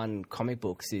 #1 comic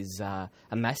books is a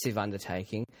massive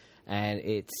undertaking, and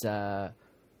it's got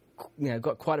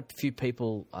quite a few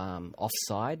people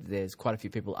offside. There's quite a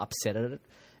few people upset at it,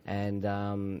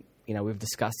 and we've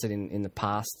discussed it in the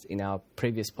past in our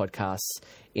previous podcasts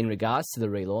in regards to the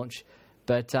relaunch.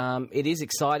 But it is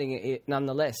exciting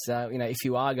nonetheless. If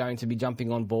you are going to be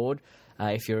jumping on board,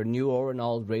 if you're a new or an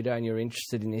old reader and you're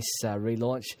interested in this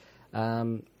relaunch,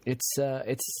 it's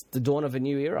the dawn of a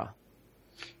new era.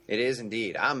 It is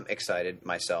indeed. I'm excited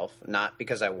myself, not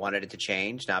because I wanted it to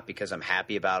change, not because I'm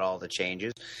happy about all the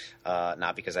changes,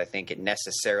 not because I think it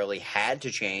necessarily had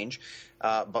to change,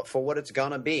 but for what it's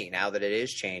going to be now that it is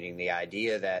changing. The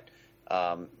idea that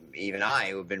even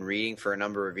I, who have been reading for a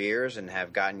number of years and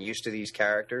have gotten used to these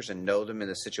characters and know them in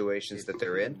the situations that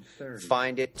they're in,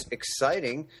 find it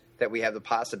exciting that we have the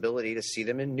possibility to see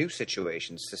them in new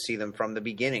situations, to see them from the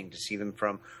beginning, to see them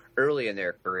from early in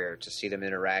their career, to see them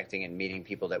interacting and meeting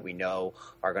people that we know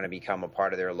are going to become a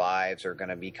part of their lives or going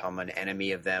to become an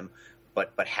enemy of them.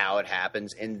 But how it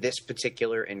happens in this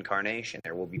particular incarnation.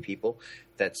 There will be people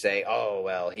that say, oh,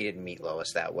 well, he didn't meet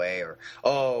Lois that way, or,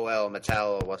 oh, well,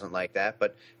 Metallo wasn't like that.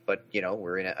 But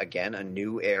we're in, a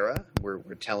new era. We're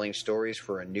telling stories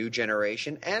for a new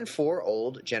generation and for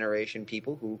old generation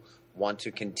people who want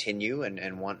to continue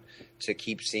and want to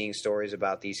keep seeing stories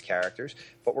about these characters.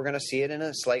 But we're going to see it in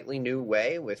a slightly new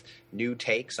way with new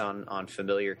takes on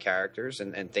familiar characters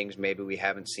and things maybe we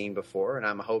haven't seen before. And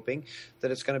I'm hoping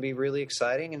that it's going to be really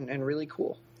exciting and really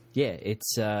cool. Yeah, it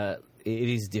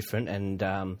is different, and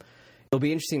it'll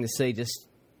be interesting to see just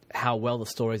how well the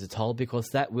stories are told, because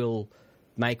that will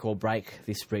make or break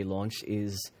this relaunch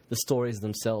is the stories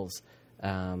themselves.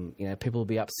 People will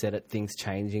be upset at things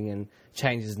changing, and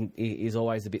change is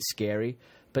always a bit scary.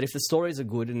 But if the stories are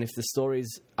good and if the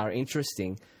stories are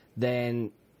interesting,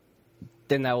 then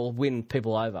they will win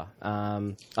people over.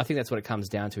 I think that's what it comes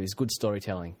down to, is good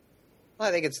storytelling. Well,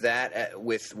 I think it's that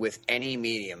with any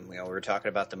medium. We were talking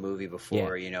about the movie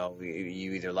before. Yeah.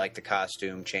 You either like the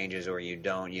costume changes or you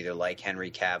don't. You either like Henry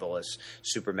Cavill as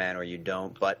Superman or you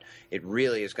don't. But it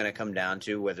really is going to come down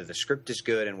to whether the script is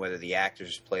good and whether the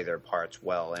actors play their parts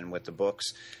well. And with the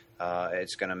books,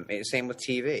 it's going to same with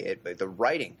TV. The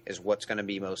writing is what's going to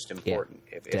be most important.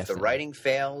 Yeah, if the writing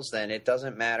fails, then it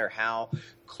doesn't matter how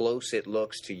close it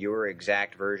looks to your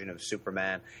exact version of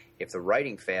Superman. If the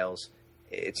writing fails,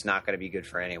 it's not going to be good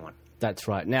for anyone. That's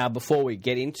right. Now, before we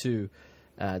get into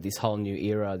this whole new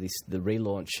era, the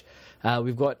relaunch,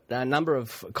 we've got a number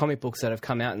of comic books that have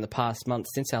come out in the past month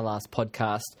since our last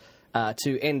podcast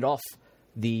to end off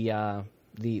the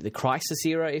crisis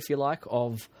era, if you like,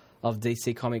 of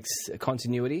DC Comics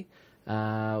continuity.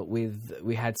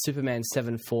 We had Superman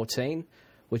 714,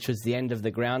 which was the end of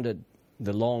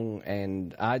the long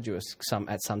and arduous,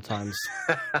 sometimes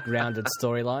grounded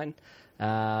storyline.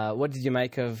 What did you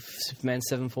make of Superman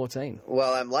 714?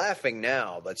 Well, I'm laughing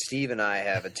now, but Steve and I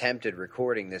have attempted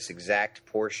recording this exact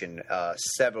portion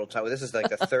several times. This is like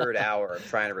the third hour of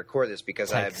trying to record this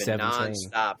because I have been 17.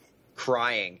 nonstop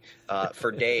crying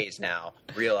for days now,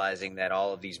 realizing that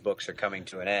all of these books are coming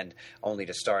to an end, only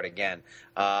to start again.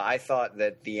 I thought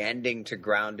that the ending to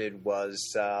Grounded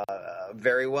was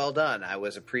very well done. I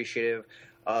was appreciative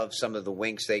of some of the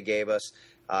winks they gave us.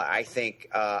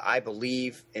 I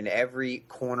believe in every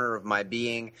corner of my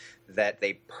being that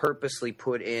they purposely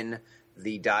put in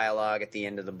the dialogue at the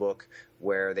end of the book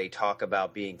where they talk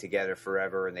about being together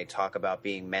forever and they talk about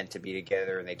being meant to be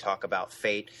together and they talk about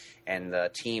fate, and the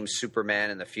team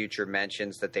Superman in the future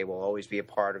mentions that they will always be a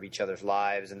part of each other's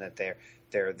lives and that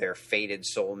they're fated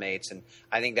soulmates. And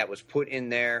I think that was put in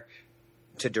there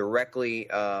to directly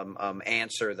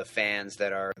answer the fans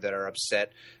that are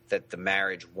upset that the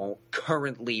marriage won't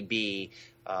currently be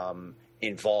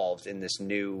involved in this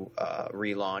new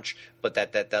relaunch, but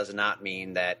that does not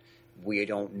mean that we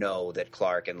don't know that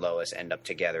Clark and Lois end up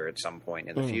together at some point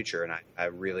in the future. And I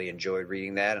really enjoyed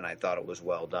reading that, and I thought it was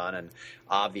well done. And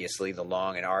obviously the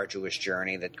long and arduous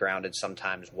journey that Grounded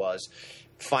sometimes was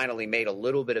finally made a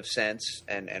little bit of sense,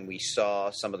 and we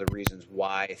saw some of the reasons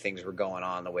why things were going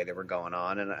on the way they were going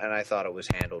on, and I thought it was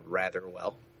handled rather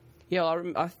well. Yeah,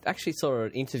 I actually saw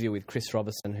an interview with Chris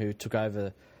Robertson, who took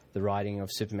over the writing of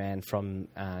Superman from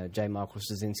J. Michael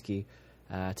Straczynski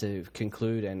to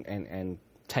conclude and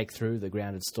take through the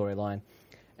Grounded storyline.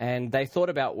 And they thought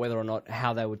about whether or not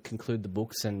how they would conclude the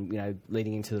books and,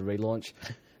 leading into the relaunch.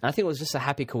 And I think it was just a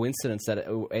happy coincidence that it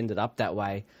ended up that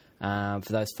way for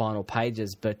those final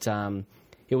pages. But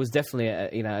it was definitely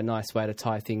a nice way to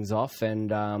tie things off.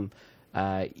 And,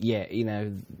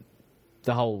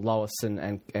 the whole Lois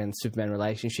and Superman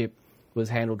relationship was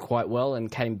handled quite well and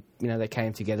they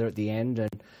came together at the end.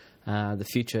 And the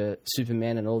future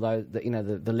Superman and although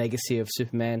the legacy of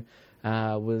Superman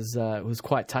was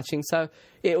quite touching. So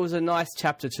it was a nice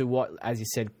chapter to what, as you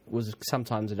said, was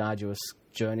sometimes an arduous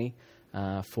journey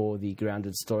for the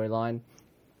Grounded storyline.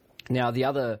 Now, the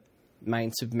other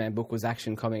main Superman book was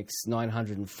Action Comics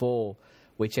 904,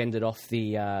 which ended off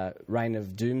the Reign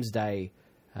of Doomsday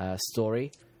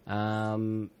story.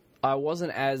 I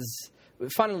wasn't as...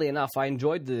 Funnily enough, I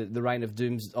enjoyed the Reign of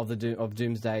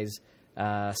Doomsday's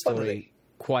story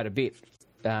quite a bit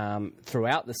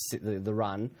throughout the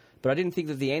run, but I didn't think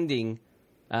that the ending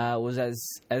was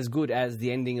as good as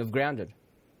the ending of Grounded.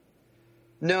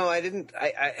 No, I didn't.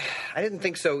 I didn't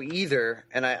think so either.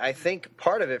 And I think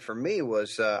part of it for me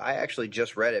was I actually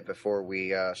just read it before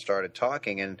we started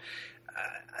talking, and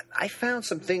I found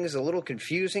some things a little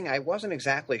confusing. I wasn't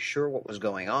exactly sure what was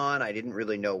going on. I didn't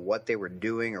really know what they were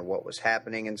doing or what was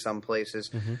happening in some places.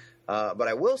 Mm-hmm. But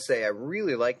I will say I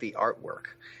really like the artwork.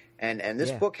 And this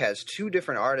book has two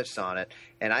different artists on it,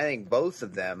 and I think both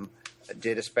of them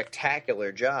did a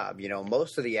spectacular job.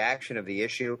 Most of the action of the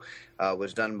issue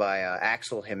was done by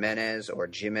Axel Jimenez or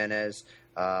Jimenez,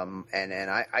 and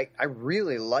I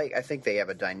really like. I think they have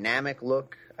a dynamic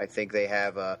look. I think they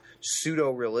have a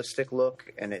pseudo-realistic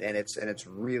look, and it's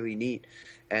really neat.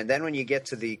 And then when you get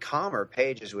to the calmer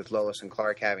pages with Lois and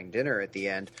Clark having dinner at the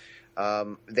end,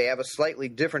 they have a slightly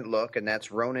different look, and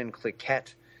that's Ronan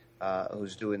Cliquette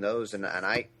who's doing those. And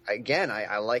I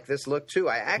like this look too.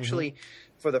 I actually,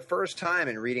 for the first time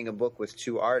in reading a book with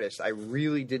two artists, I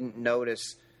really didn't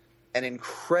notice an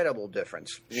incredible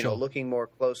difference. Looking more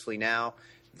closely now,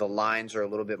 the lines are a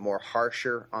little bit more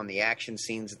harsher on the action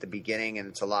scenes at the beginning, and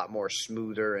it's a lot more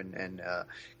smoother and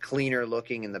cleaner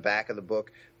looking in the back of the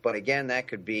book. But again, that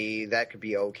could be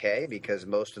okay because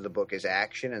most of the book is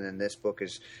action, and then this book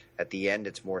is at the end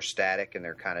it's more static, and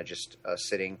they're kind of just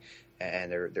sitting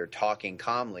and they're talking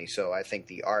calmly. So I think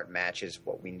the art matches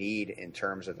what we need in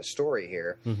terms of the story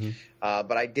here. Mm-hmm.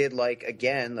 But I did like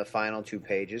again the final two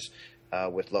pages.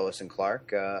 With Lois and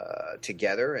Clark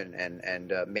together,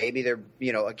 and maybe they're,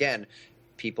 again,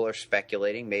 people are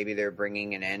speculating. Maybe they're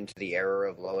bringing an end to the era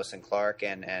of Lois and Clark,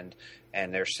 and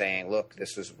they're saying, look,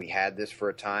 we had this for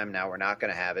a time, now we're not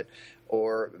going to have it.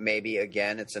 Or maybe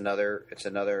again, it's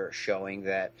another showing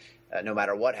that no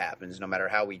matter what happens, no matter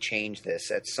how we change this,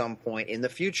 at some point in the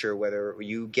future, whether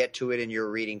you get to it in your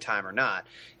reading time or not,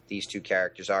 these two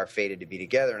characters are fated to be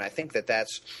together. And I think that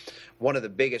that's one of the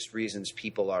biggest reasons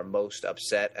people are most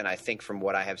upset. And I think from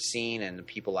what I have seen and the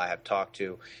people I have talked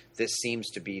to, this seems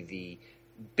to be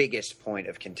biggest point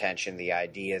of contention, the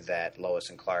idea that Lois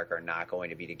and Clark are not going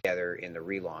to be together in the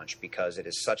relaunch because it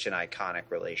is such an iconic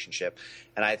relationship.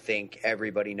 And I think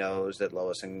everybody knows that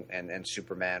Lois and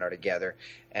Superman are together.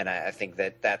 And I think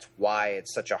that that's why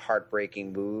it's such a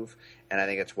heartbreaking move. And I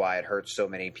think it's why it hurts so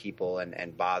many people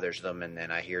and bothers them. And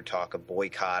then I hear talk of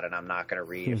boycott, and I'm not going to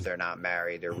read if they're not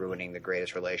married. They're ruining the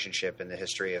greatest relationship in the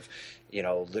history of,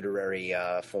 literary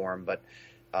form. But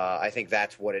I think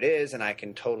that's what it is, and I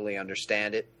can totally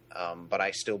understand it. But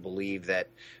I still believe that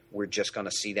we're just going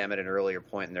to see them at an earlier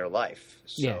point in their life.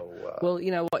 So, yeah. Well,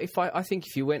 you know what? I think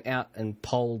if you went out and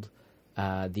polled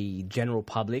the general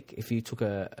public, if you took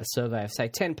a survey of, say,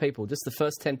 10 people, just the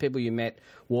first 10 people you met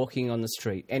walking on the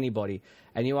street, anybody,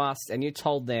 and you asked and you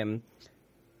told them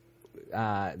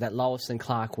that Lois and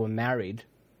Clark were married,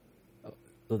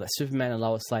 or that Superman and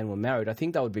Lois Lane were married, I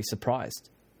think they would be surprised.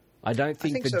 I don't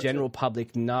think the general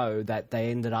public know that they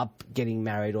ended up getting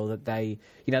married, or that they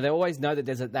always know that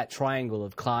there's that triangle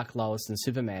of Clark, Lois, and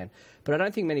Superman. But I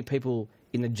don't think many people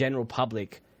in the general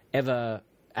public ever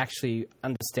actually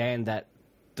understand that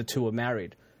the two are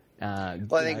married. I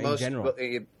think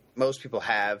most people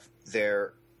have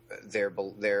their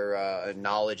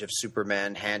knowledge of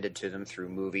Superman handed to them through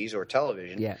movies or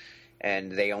television. Yeah.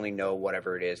 And they only know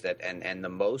whatever it is that, and the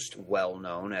most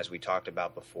well-known, as we talked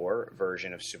about before,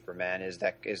 version of Superman is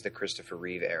the Christopher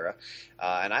Reeve era.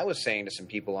 And I was saying to some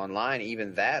people online,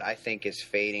 even that I think is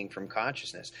fading from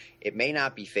consciousness. It may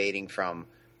not be fading from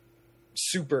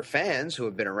super fans who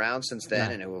have been around since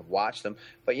then and who have watched them.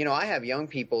 But, I have young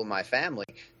people in my family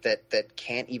that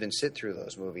can't even sit through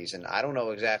those movies. And I don't know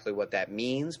exactly what that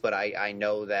means, but I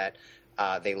know that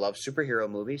they love superhero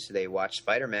movies. They watch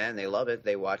Spider-Man. They love it.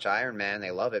 They watch Iron Man.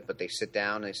 They love it. But they sit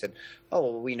down and they said, oh,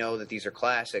 well, we know that these are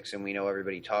classics, and we know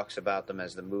everybody talks about them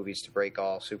as the movies to break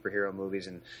all superhero movies,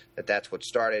 and that's what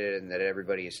started it, and that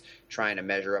everybody is trying to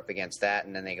measure up against that.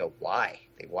 And then they go, why?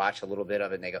 They watch a little bit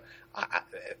of it, and they go,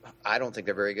 I don't think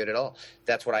they're very good at all.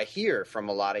 That's what I hear from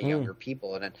a lot of younger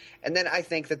people. And then I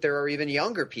think that there are even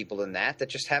younger people than that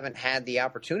just haven't had the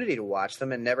opportunity to watch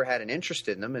them and never had an interest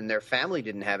in them, and their family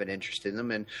didn't have an interest in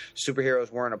them, and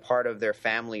superheroes weren't a part of their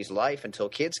family's life until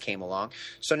kids came along.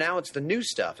 So now it's the new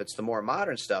stuff. It's the more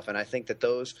modern stuff, and I think that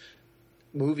those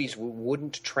movies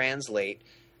wouldn't translate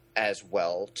as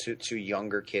well to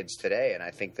younger kids today. And I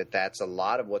think that that's a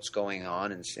lot of what's going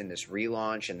on in this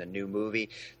relaunch and the new movie.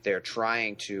 They're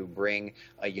trying to bring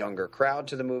a younger crowd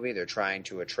to the movie. They're trying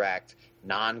to attract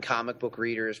non-comic book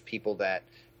readers, people that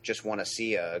just want to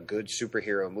see a good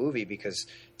superhero movie, because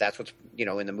that's what's,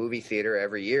 in the movie theater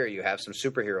every year you have some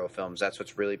superhero films. That's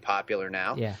what's really popular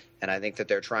now. Yeah. And I think that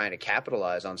they're trying to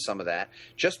capitalize on some of that,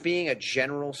 just being a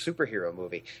general superhero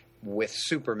movie with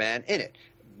Superman in it.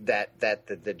 That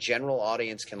the general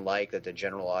audience can like, that the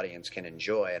general audience can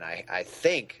enjoy. And I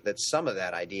think that some of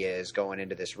that idea is going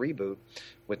into this reboot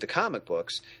with the comic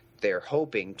books. They're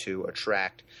hoping to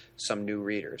attract some new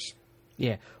readers.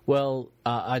 Yeah, well,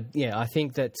 I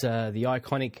think that the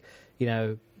iconic,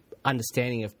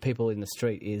 understanding of people in the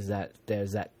street is that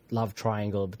there's that love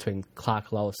triangle between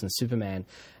Clark, Lois, and Superman,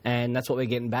 and that's what we're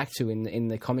getting back to in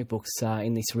the comic books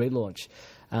in this relaunch.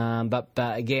 But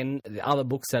again, the other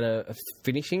books that are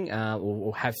finishing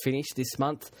or have finished this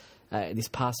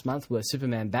past month, were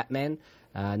Superman Batman.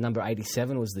 Number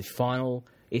 87 was the final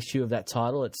issue of that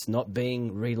title. It's not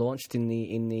being relaunched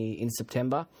in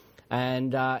September,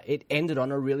 and it ended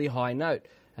on a really high note.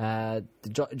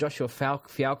 Joshua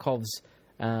Fialkov's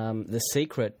The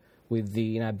Secret, with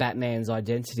the Batman's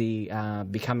identity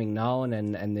becoming known,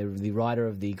 and the writer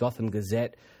of the Gotham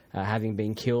Gazette having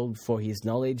been killed for his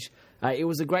knowledge. It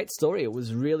was a great story. It was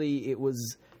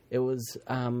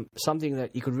something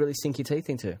that you could really sink your teeth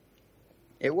into.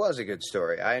 It was a good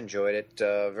story. I enjoyed it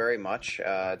very much.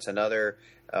 It's another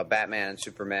Batman and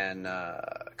Superman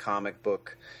comic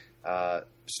book.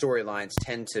 Storylines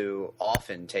tend to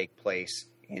often take place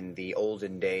in the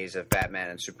olden days of Batman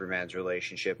and Superman's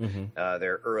relationship.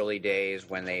 Their early days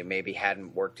when they maybe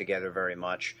hadn't worked together very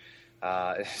much.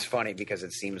 It's funny because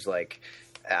it seems like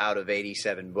out of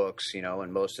 87 books,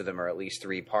 and most of them are at least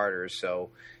three-parters,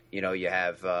 so, you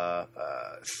have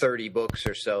 30 books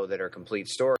or so that are complete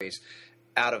stories.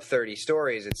 Out of 30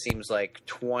 stories, it seems like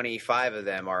 25 of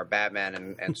them are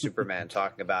Batman and Superman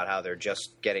talking about how they're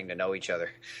just getting to know each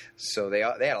other. So they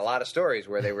had a lot of stories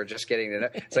where they were just getting to know.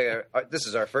 It's like, this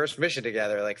is our first mission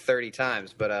together, like 30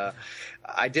 times. But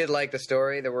I did like the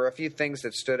story. There were a few things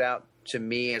that stood out to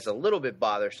me as a little bit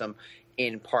bothersome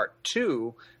in part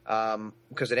two,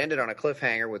 because it ended on a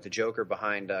cliffhanger with the Joker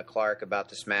behind Clark about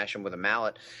to smash him with a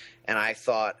mallet. And I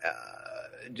thought,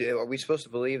 are we supposed to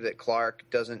believe that Clark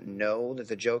doesn't know that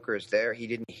the Joker is there? He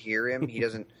didn't hear him. He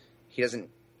doesn't.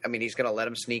 I mean, he's going to let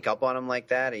him sneak up on him like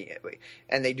that.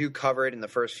 And they do cover it in the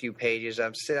first few pages.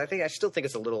 I still think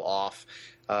it's a little off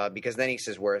because then he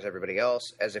says, "Where's everybody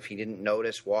else?" As if he didn't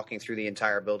notice walking through the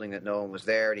entire building that no one was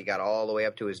there. And he got all the way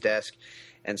up to his desk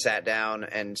and sat down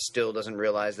and still doesn't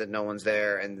realize that no one's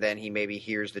there. And then he maybe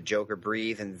hears the Joker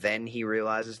breathe, and then he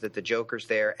realizes that the Joker's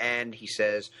there, and he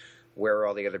says, "Where are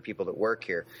all the other people that work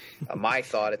here?" My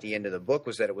thought at the end of the book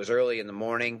was that it was early in the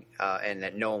morning and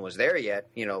that no one was there yet.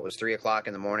 You know, it was 3 o'clock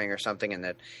in the morning or something, and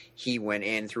that he went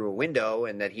in through a window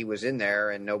and that he was in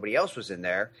there and nobody else was in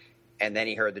there. And then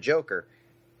he heard the Joker,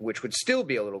 which would still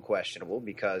be a little questionable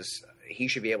because he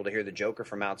should be able to hear the Joker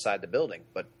from outside the building.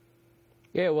 But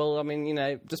yeah, well, I mean, you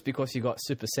know, just because you've got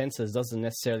super senses doesn't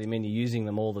necessarily mean you're using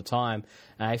them all the time.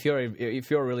 If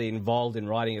you're really involved in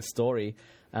writing a story,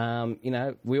 you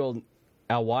know,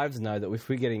 our wives know that if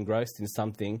we get engrossed in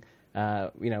something,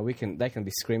 you know, they can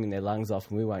be screaming their lungs off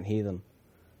and we won't hear them.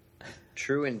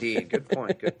 True indeed. Good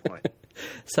point. Good point.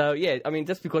 So, yeah, I mean,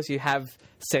 just because you have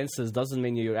senses doesn't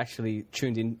mean you're actually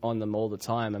tuned in on them all the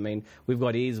time. I mean, we've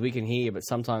got ears, we can hear, but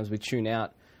sometimes we tune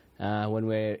out when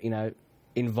we're, you know,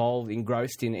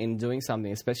 engrossed in doing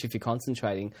something, especially if you're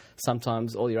concentrating.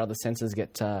 Sometimes all your other senses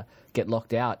get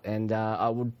locked out, and I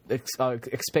would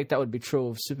expect that would be true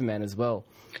of Superman as well.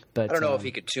 But I don't know if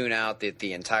he could tune out that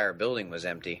the entire building was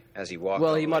empty as he walked.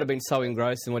 Well, he might have been so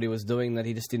engrossed in what he was doing that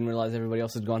he just didn't realize everybody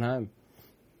else had gone home.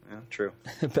 Yeah, true.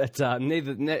 But you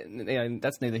know,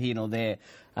 that's neither here nor there.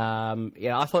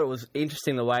 Yeah, I thought it was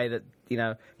interesting the way that, you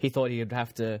know, he thought he would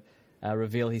have to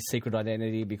reveal his secret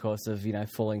identity because of, you know,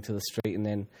 falling to the street, and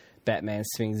then Batman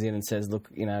swings in and says, "Look,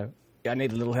 you know, I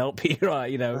need a little help here,"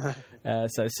 you know.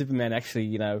 So Superman actually,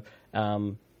 you know,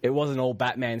 it wasn't all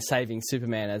Batman saving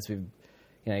Superman, as we, you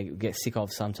know, get sick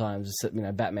of sometimes. You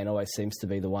know, Batman always seems to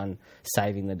be the one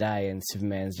saving the day, and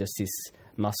Superman's just this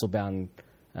muscle-bound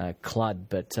clud.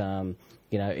 But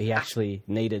you know, he actually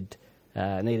needed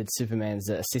Superman's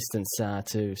assistance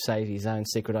to save his own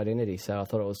secret identity. So I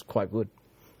thought it was quite good.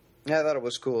 Yeah, I thought it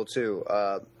was cool, too.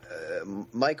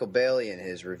 Michael Bailey, in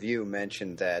his review,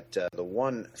 mentioned that the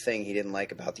one thing he didn't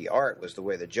like about the art was the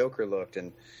way the Joker looked.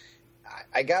 And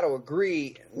I got to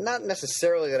agree, not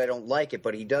necessarily that I don't like it,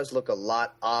 but he does look a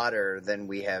lot odder than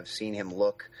we have seen him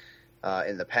look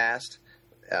in the past.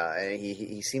 And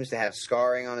he seems to have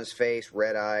scarring on his face,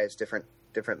 red eyes, different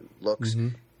looks.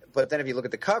 Mm-hmm. But then if you look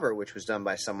at the cover, which was done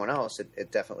by someone else,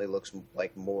 it definitely looks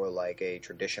more like a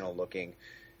traditional-looking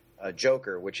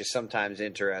Joker, which is sometimes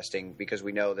interesting because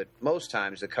we know that most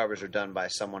times the covers are done by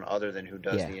someone other than who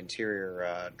does the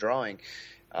interior drawing.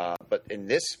 But in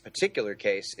this particular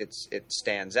case, it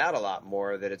stands out a lot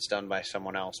more that it's done by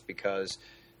someone else because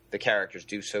the characters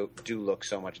do look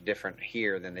so much different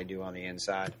here than they do on the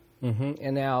inside. Mm-hmm.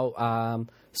 And now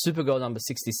Supergirl number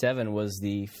 67 was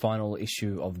the final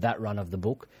issue of that run of the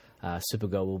book.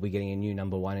 Supergirl will be getting a new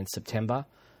number 1 in September.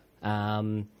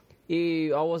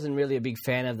 I wasn't really a big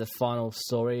fan of the final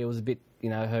story. It was a bit, you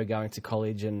know, her going to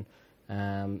college and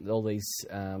all these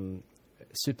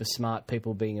super smart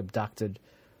people being abducted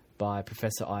by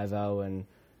Professor Ivo, and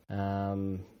I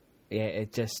don't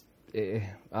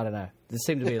know. There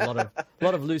seemed to be a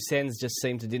lot of loose ends. Just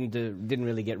seemed to didn't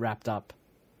really get wrapped up.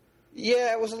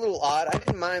 Yeah, it was a little odd. I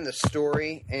didn't mind the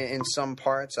story in some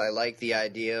parts. I like the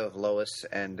idea of Lois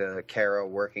and Kara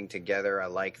working together. I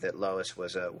like that Lois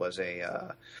was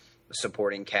a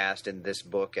supporting cast in this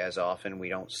book as often. We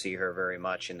don't see her very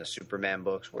much in the Superman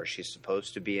books where she's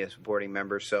supposed to be a supporting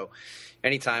member. So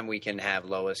anytime we can have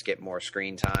Lois get more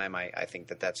screen time, I think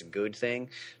that that's a good thing.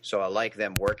 So I like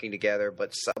them working together,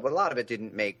 but a lot of it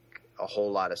didn't make a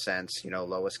whole lot of sense. You know,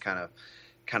 Lois kind of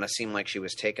seemed like she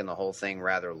was taking the whole thing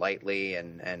rather lightly,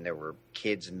 and there were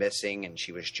kids missing, and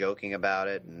she was joking about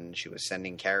it, and she was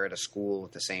sending Kara to school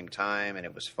at the same time, and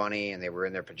it was funny, and they were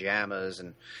in their pajamas,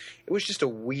 and it was just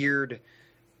the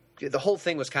whole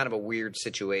thing was kind of a weird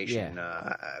situation.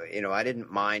 Yeah. You know, I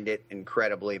didn't mind it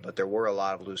incredibly, but there were a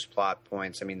lot of loose plot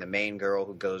points. I mean, the main girl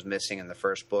who goes missing in the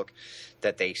first book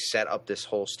that they set up this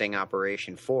whole sting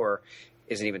operation for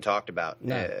isn't even talked about.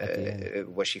 No,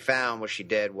 was she found? Was she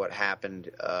dead? What happened?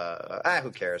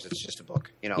 Who cares? It's just a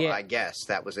book. You know, yeah. I guess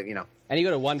that was it, you know. And you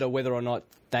got to wonder whether or not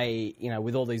they, you know,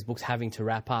 with all these books having to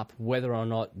wrap up, whether or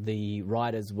not the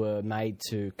writers were made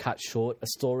to cut short a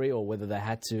story or whether they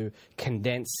had to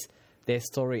condense their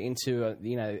story into,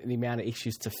 you know, the amount of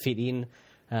issues to fit in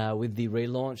with the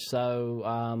relaunch.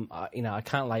 So, you know, I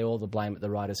can't lay all the blame at the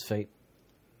writers' feet.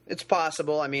 It's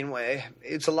possible. I mean,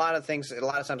 it's a lot of things. A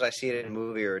lot of times I see it in a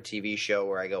movie or a TV show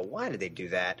where I go, why did they do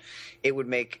that? It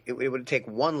would take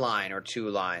one line or two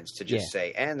lines to just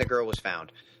say, and the girl was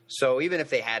found. So even if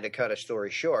they had to cut a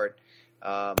story short,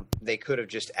 they could have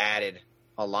just added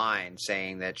a line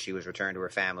saying that she was returned to her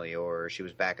family or she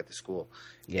was back at the school.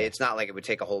 Yeah. It's not like it would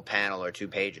take a whole panel or 2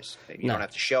 pages. You don't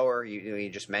have to show her. You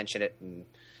just mention it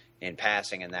in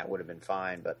passing, and that would have been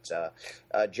fine.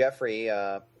 But Jeffrey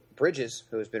Bridges,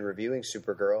 who has been reviewing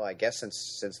Supergirl, I guess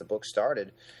since the book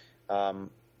started,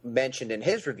 mentioned in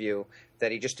his review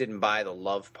that he just didn't buy the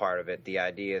love part of it, the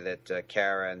idea that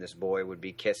Kara and this boy would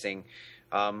be kissing.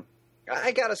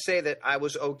 I got to say that I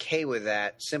was okay with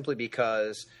that simply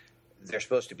because they're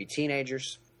supposed to be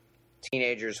teenagers.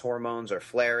 Teenagers' hormones are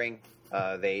flaring.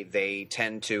 They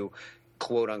tend to,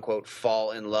 quote-unquote,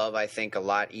 fall in love, I think, a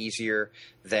lot easier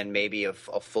than maybe a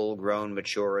full-grown,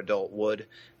 mature adult would.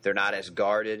 They're not as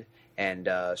guarded, and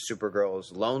Supergirl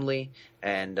is lonely,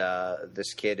 and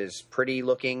this kid is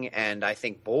pretty-looking, and I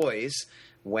think boys,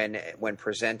 when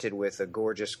presented with a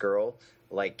gorgeous girl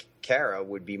like Kara,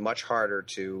 would be much harder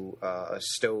to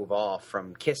stove off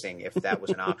from kissing if that was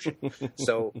an option.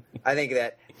 So I think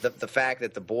that the fact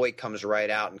that the boy comes right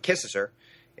out and kisses her,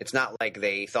 it's not like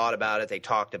they thought about it, they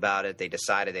talked about it, they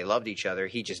decided they loved each other.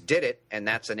 He just did it, and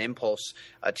that's an impulse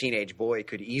a teenage boy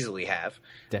could easily have.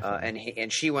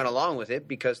 And she went along with it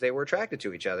because they were attracted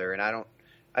to each other, and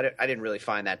I didn't really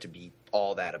find that to be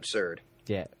all that absurd.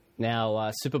 Yeah.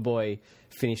 Now, Superboy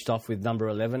finished off with number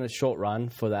 11, a short run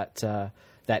for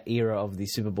that era of the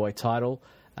Superboy title,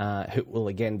 who will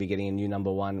again be getting a new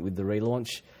number 1 with the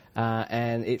relaunch.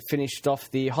 And it finished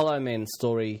off the Hollow Men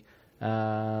story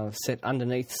set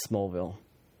underneath Smallville.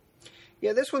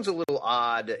 Yeah, this one's a little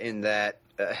odd in that,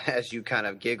 as you kind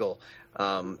of giggle,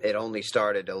 it only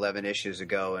started 11 issues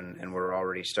ago, and we're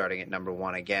already starting at number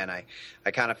 1 again.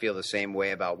 I kind of feel the same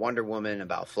way about Wonder Woman,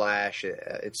 about Flash.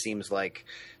 It seems like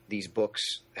these books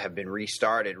have been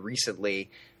restarted recently,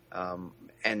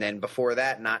 and then before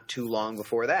that, not too long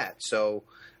before that. So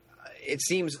it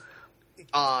seems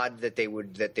odd that they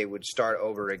would start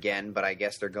over again, but I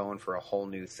guess they're going for a whole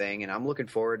new thing, and I'm looking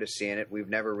forward to seeing it. We've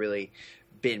never really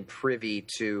been privy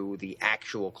to the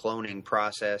actual cloning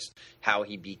process, how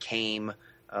he became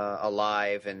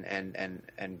alive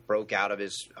and broke out of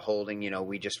his holding. You know,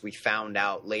 we found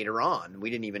out later on. We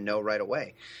didn't even know right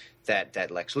away that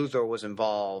Lex Luthor was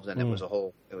involved, and it was a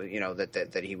whole,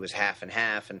 that he was half and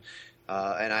half, and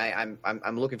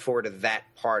I'm looking forward to that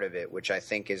part of it, which I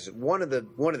think is one of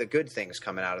the good things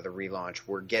coming out of the relaunch.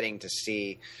 We're getting to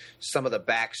see some of the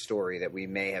backstory that we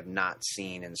may have not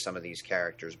seen in some of these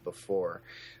characters before.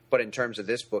 But in terms of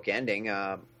this book ending,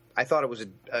 I thought it was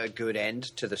a good end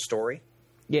to the story.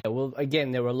 Yeah, well,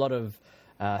 again, there were a lot of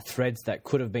threads that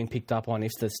could have been picked up on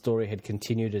if the story had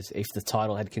continued, if the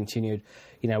title had continued,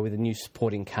 with a new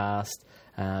supporting cast.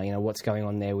 What's going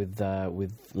on there with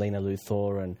Lena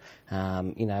Luthor and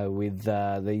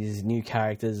with these new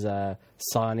characters,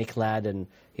 Psionic Lad, and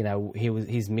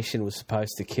his mission was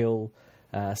supposed to kill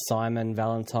Simon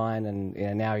Valentine,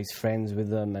 and now he's friends with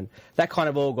them, and that kind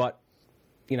of all got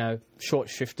short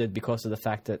shifted because of the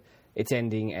fact that it's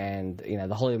ending, and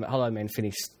the Hollow Men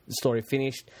story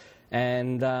finished,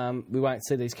 and we won't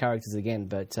see these characters again.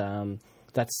 But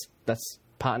that's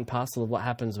part and parcel of what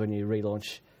happens when you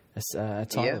relaunch a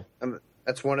title. Yeah,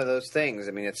 that's one of those things.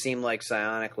 I mean, it seemed like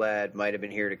Psionic Lad might have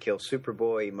been here to kill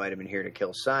Superboy. He might have been here to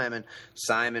kill Simon.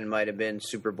 Simon might have been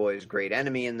Superboy's great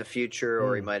enemy in the future,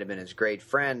 or he might have been his great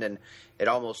friend. And it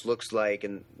almost looks like,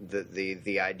 in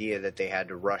the idea that they had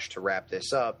to rush to wrap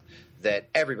this up, that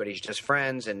everybody's just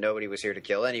friends and nobody was here to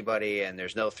kill anybody, and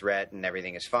there's no threat and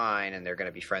everything is fine and they're going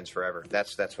to be friends forever.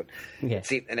 That's what. Yeah.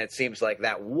 And it seems like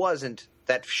that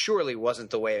surely wasn't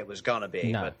the way it was going to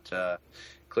be. No. But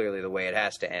clearly the way it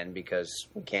has to end, because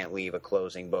we can't leave a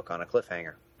closing book on a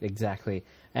cliffhanger. Exactly.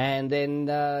 And then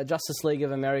Justice League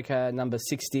of America number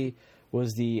 60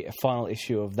 was the final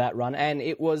issue of that run, and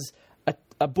it was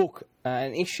a book,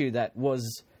 an issue that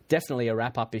was definitely a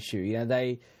wrap-up issue.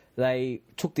 They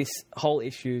took this whole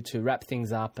issue to wrap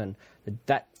things up, and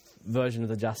that version of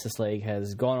the Justice League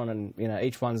has gone on, and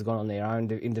each one's gone on their own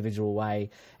individual way,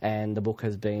 and the book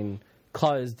has been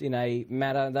closed in a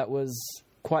manner that was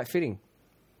quite fitting.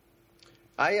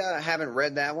 I haven't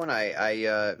read that one.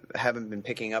 I haven't been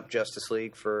picking up Justice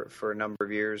League for a number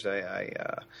of years.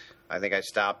 I think I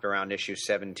stopped around issue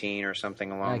 17 or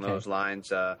something along those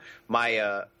lines.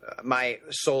 My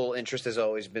sole interest has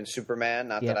always been Superman.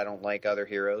 Not that I don't like other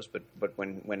heroes, but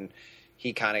when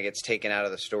he kind of gets taken out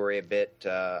of the story a bit,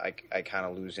 I kind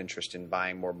of lose interest in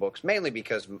buying more books, mainly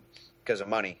because of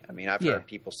money. I mean, I've heard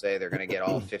people say they're going to get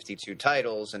all 52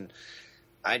 titles, and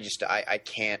I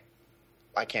can't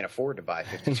afford to buy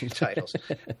 52 titles,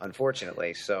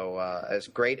 unfortunately. So as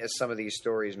great as some of these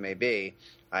stories may be,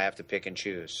 I have to pick and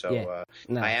choose. So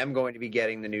I am going to be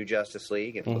getting the new Justice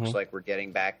League. It looks like we're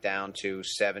getting back down to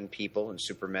 7 people, and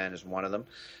Superman is one of them.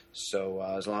 So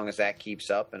as long as that keeps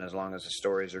up and as long as the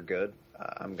stories are good,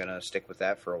 I'm going to stick with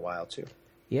that for a while too.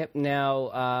 Yep.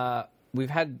 Now, we've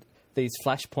had these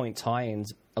Flashpoint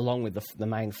tie-ins along with the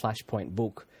main Flashpoint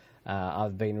book.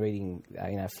 I've been reading,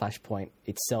 Flashpoint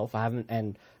itself. I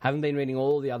haven't been reading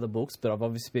all the other books, but I've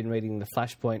obviously been reading the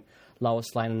Flashpoint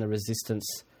Lois Lane and the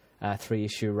Resistance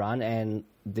 3-issue run and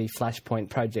the Flashpoint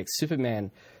Project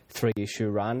Superman 3-issue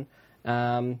run.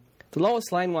 The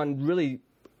Lois Lane one really,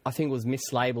 I think, was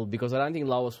mislabeled because I don't think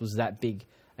Lois was that big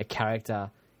a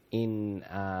character in,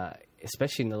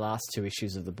 especially in the last 2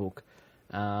 issues of the book.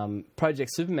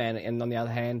 Project Superman, and on the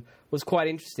other hand, was quite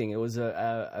interesting. It was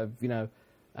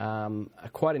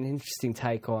quite an interesting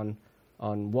take on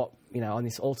what, on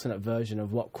this alternate version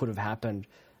of what could have happened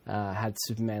had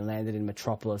Superman landed in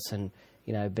Metropolis and,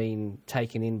 been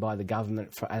taken in by the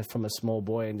government from a small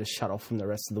boy and just shut off from the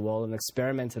rest of the world and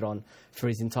experimented on for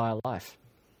his entire life.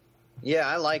 Yeah,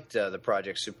 I liked the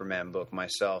Project Superman book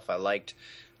myself. I liked,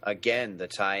 again, the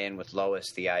tie-in with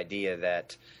Lois, the idea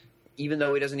that even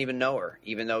though he doesn't even know her,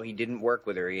 even though he didn't work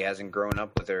with her, he hasn't grown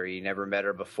up with her, he never met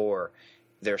her before,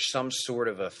 there's some sort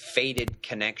of a fated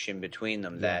connection between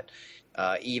them that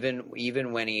even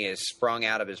when he is sprung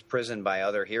out of his prison by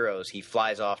other heroes, he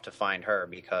flies off to find her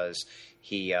because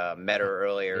he met her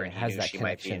earlier and he knew she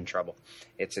might be in trouble.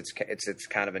 It's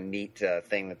kind of a neat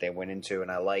thing that they went into,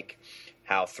 and I like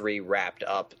how 3 wrapped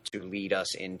up to lead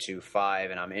us into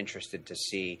 5, and I'm interested to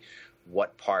see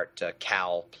what part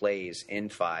Cal plays in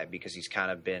 5 because he's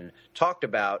kind of been talked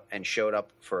about and showed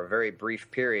up for a very brief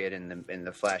period in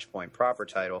the Flashpoint proper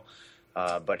title,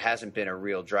 but hasn't been a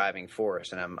real driving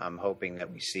force. And I'm hoping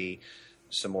that we see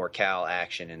some more Cal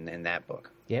action in that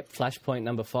book. Yep, Flashpoint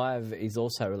number 5 is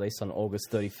also released on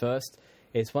August 31st.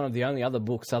 It's one of the only other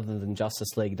books other than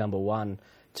Justice League number 1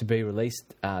 to be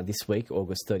released this week,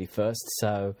 August 31st.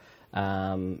 So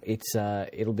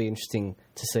it'll be interesting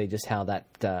to see just how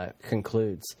that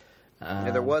concludes.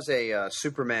 There was a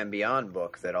Superman Beyond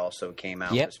book that also came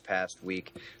out this past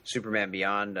week, Superman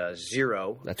Beyond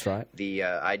Zero. That's right. The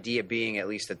idea being, at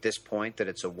least at this point, that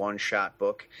it's a one-shot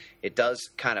book. It does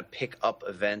kind of pick up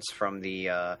events from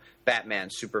the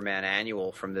Batman-Superman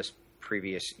annual from this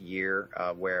previous year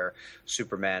where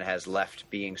Superman has left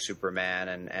being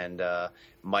Superman and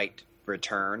might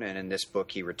return, and in this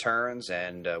book he returns,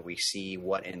 and we see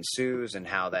what ensues and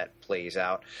how that plays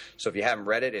out. So if you haven't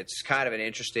read it, it's kind of an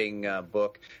interesting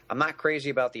book. I'm not crazy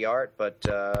about the art, but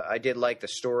I did like the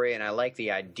story, and I like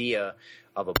the idea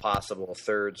of a possible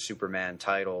 3rd Superman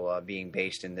title being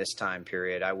based in this time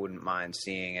period. I wouldn't mind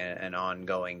seeing an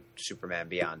ongoing Superman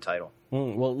Beyond title.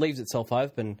 Well, it leaves itself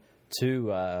open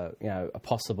to a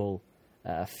possible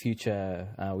future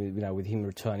with him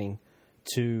returning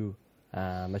to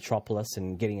Metropolis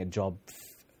and getting a job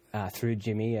through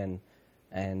Jimmy, and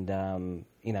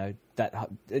that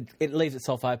it leaves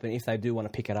itself open if they do want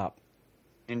to pick it up.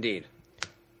 Indeed.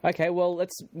 Okay, well,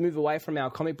 let's move away from our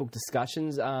comic book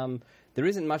discussions. There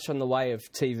isn't much on the way of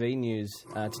TV news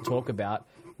to talk about.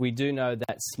 We do know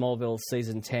that Smallville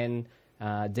Season 10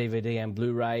 DVD and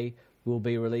Blu-ray will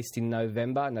be released in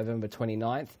November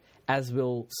 29th, as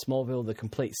will Smallville the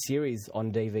Complete Series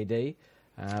on DVD.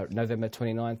 November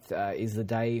 29th is the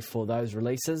day for those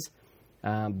releases.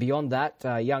 Beyond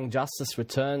that, Young Justice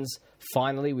returns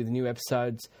finally with new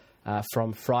episodes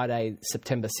from Friday,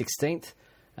 September 16th.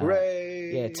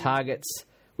 Hooray! Targets,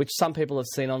 which some people have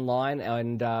seen online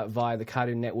and via the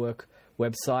Cartoon Network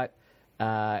website,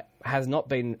 has not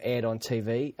been aired on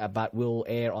TV, but will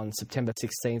air on September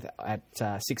 16th at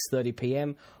 6:30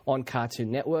 p.m. on Cartoon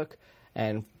Network.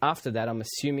 And after that, I'm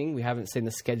assuming, we haven't seen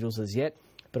the schedules as yet,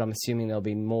 but I'm assuming there'll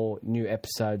be more new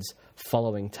episodes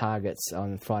following Targets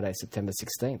on Friday, September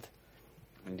 16th.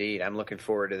 Indeed. I'm looking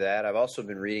forward to that. I've also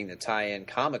been reading the tie-in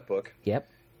comic book,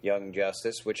 Young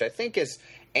Justice, which I think is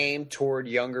aimed toward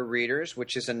younger readers,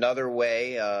 which is another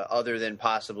way, other than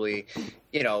possibly,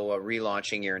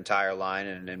 relaunching your entire line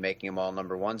and making them all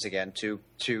number ones again,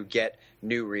 to get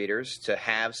new readers, to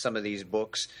have some of these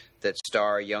books that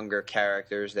star younger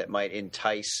characters that might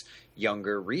entice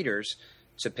younger readers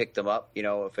to pick them up. You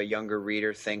know, if a younger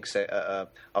reader thinks a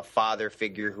father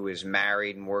figure who is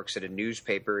married and works at a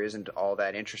newspaper isn't all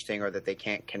that interesting, or that they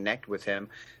can't connect with him,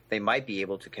 they might be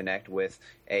able to connect with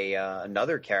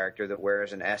another character that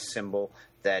wears an S symbol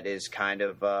that is kind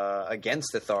of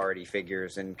against authority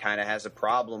figures and kind of has a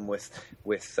problem with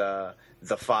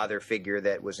the father figure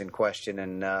that was in question,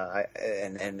 and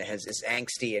is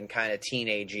angsty and kind of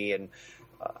teenagey. And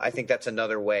I think that's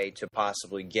another way to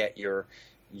possibly get your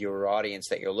audience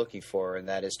that you're looking for, and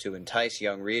that is to entice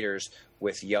young readers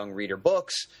with young reader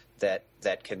books that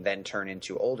can then turn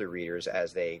into older readers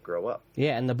as they grow up.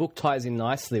 Yeah, and the book ties in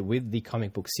nicely with the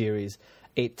comic book series.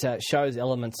 It shows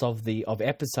elements of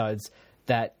episodes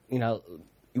that you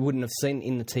wouldn't have seen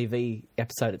in the TV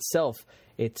episode itself.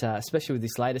 It especially with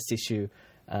this latest issue.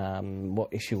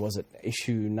 What issue was it?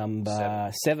 Issue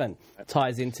number 7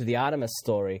 ties into the Artemis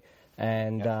story.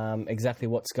 And exactly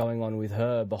what's going on with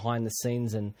her behind the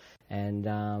scenes, and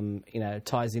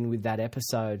ties in with that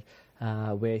episode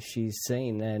where she's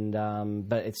seen, and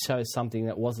but it shows something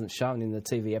that wasn't shown in the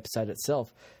TV episode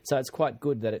itself. So it's quite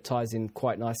good that it ties in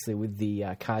quite nicely with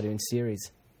the cartoon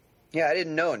series. Yeah, I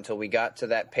didn't know until we got to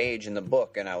that page in the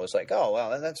book, and I was like, oh,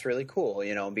 well, that's really cool,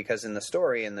 because in the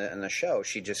story, in the show,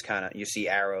 she just kind of, you see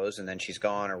arrows and then she's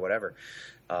gone or whatever.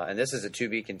 And this is a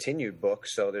to-be-continued book,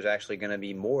 so there's actually going to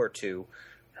be more to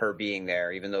her being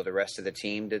there. Even though the rest of the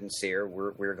team didn't see her,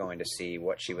 we're going to see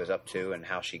what she was up to and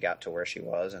how she got to where she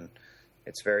was, and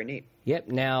it's very neat. Yep.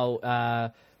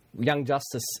 Now, Young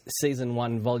Justice Season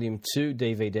 1, Volume 2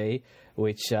 DVD,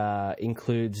 which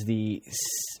includes the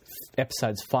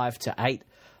episodes 5 to 8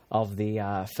 of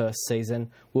the first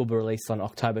season, will be released on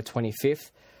October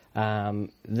 25th.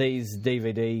 These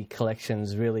DVD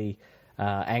collections really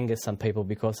anger some people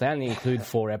because they only include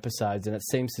 4 episodes, and it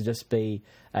seems to just be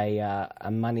a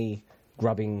money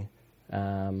grubbing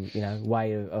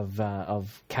way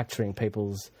of capturing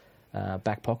people's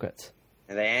back pockets.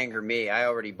 And they anger me. I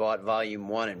already bought Volume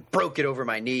 1 and broke it over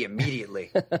my knee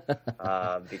immediately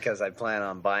because I plan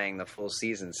on buying the full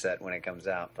season set when it comes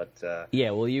out. But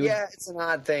yeah, it's an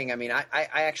odd thing. I mean, I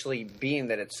actually, being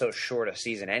that it's so short a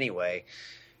season anyway,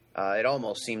 it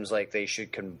almost seems like they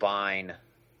should combine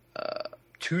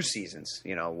 2 seasons,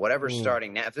 whatever's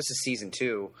starting now. If this is season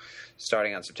 2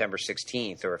 starting on September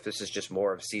 16th, or if this is just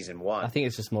more of season 1. I think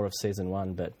it's just more of season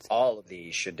 1, but all of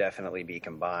these should definitely be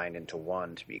combined into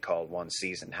one to be called one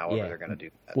season, however they're going to do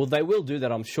that. Well, they will do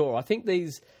that, I'm sure. I think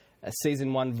these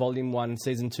season 1, volume 1,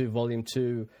 season 2, volume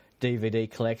 2 DVD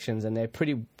collections, and they're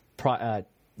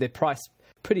they're priced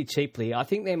pretty cheaply. I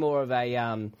think they're more of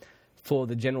a for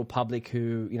the general public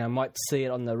who, might see it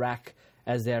on the rack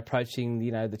as they're approaching,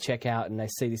 the checkout, and they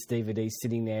see this DVD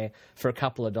sitting there for a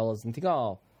couple of dollars and think,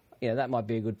 that might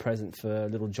be a good present for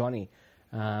little Johnny.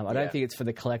 I don't think it's for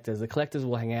the collectors. The collectors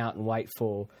will hang out and wait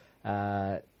for,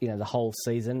 the whole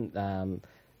season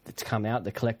to come out,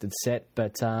 the collected set.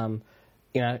 But,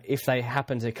 if they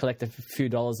happen to collect a few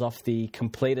dollars off the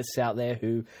completists out there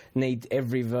who need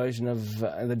every version of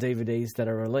the DVDs that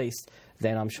are released,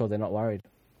 then I'm sure they're not worried.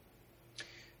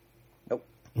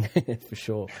 For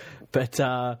sure. But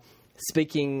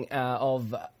speaking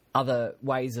of other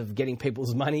ways of getting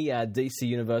people's money, DC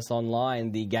Universe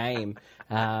Online, the game,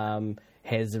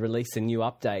 has released a new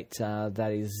update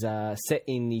that is set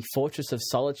in the Fortress of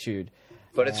Solitude.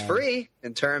 But it's free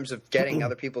in terms of getting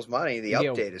other people's money. The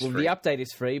update is free. The update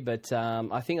is free, but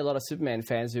I think a lot of Superman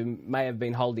fans who may have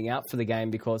been holding out for the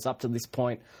game, because up to this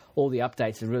point, all the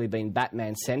updates have really been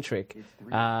Batman-centric.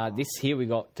 This here we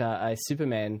got a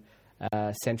Superman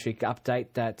centric update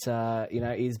that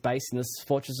is based in this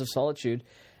Fortress of Solitude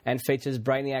and features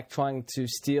Brainiac trying to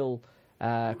steal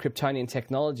Kryptonian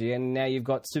technology, and now you've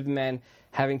got Superman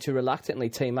having to reluctantly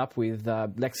team up with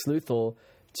Lex Luthor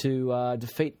to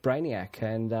defeat Brainiac.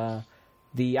 And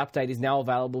the update is now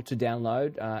available to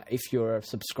download if you're a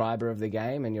subscriber of the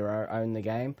game and you own the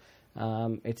game.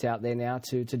 It's out there now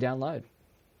to download.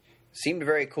 Seemed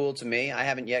very cool to me. I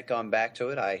haven't yet gone back to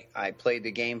it. I played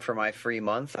the game for my free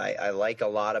month. I like a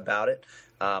lot about it.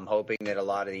 I'm hoping that a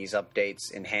lot of these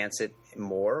updates enhance it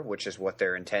more, which is what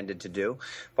they're intended to do.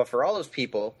 But for all those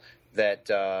people that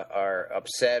are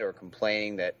upset or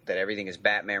complaining that everything is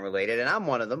Batman-related, and I'm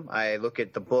one of them. I look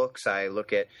at the books. I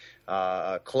look at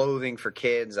clothing for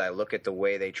kids. I look at the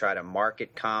way they try to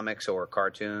market comics or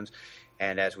cartoons.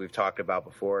 And as we've talked about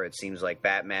before, it seems like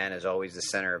Batman is always the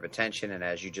center of attention. And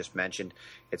as you just mentioned,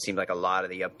 it seemed like a lot of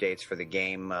the updates for the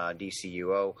game,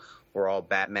 DCUO, were all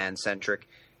Batman-centric.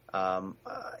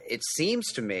 It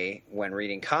seems to me, when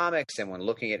reading comics and when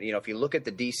looking at, if you look at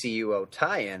the DCUO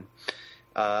tie-in,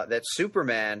 that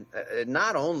Superman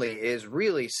not only is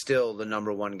really still the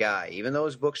number one guy, even though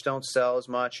his books don't sell as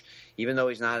much, even though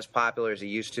he's not as popular as he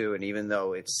used to, and even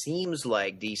though it seems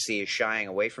like DC is shying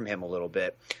away from him a little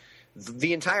bit,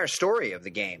 the entire story of the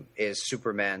game is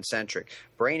Superman-centric.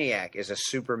 Brainiac is a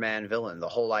Superman villain. The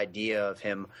whole idea of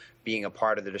him being a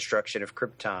part of the destruction of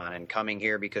Krypton and coming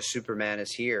here because Superman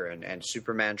is here and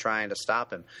Superman trying to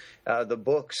stop him. The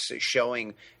books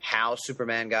showing how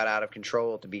Superman got out of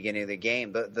control at the beginning of the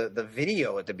game. The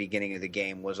video at the beginning of the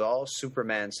game was all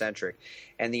Superman-centric.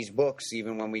 And these books,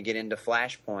 even when we get into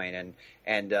Flashpoint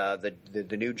and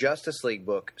the new Justice League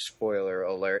book, spoiler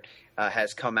alert,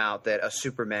 has come out that a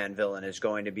Superman villain is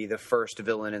going to be the first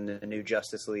villain in the new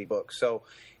Justice League book. So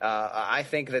I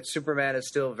think that Superman is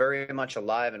still very much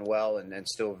alive and well and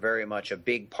still very much a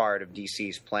big part of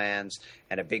DC's plans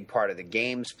and a big part of the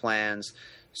game's plans.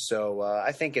 So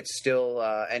I think it's still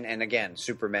and again,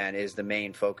 Superman is the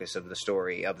main focus of the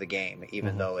story of the game,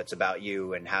 even though it's about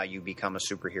you and how you become a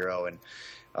superhero. And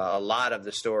a lot of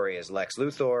the story is Lex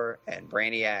Luthor and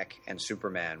Brainiac and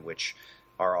Superman, which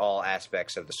are all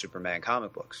aspects of the Superman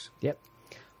comic books. Yep.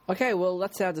 Okay, well,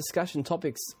 that's our discussion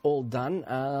topics all done.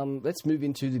 Let's move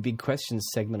into the big questions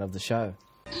segment of the show.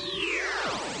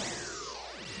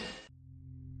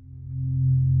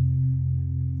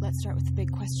 Let's start with the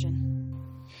big question.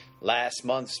 Last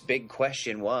month's big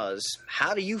question was,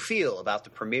 how do you feel about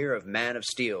the premiere of Man of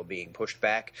Steel being pushed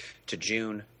back to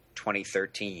June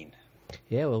 2013?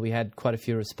 Yeah, well, we had quite a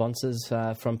few responses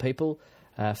from people.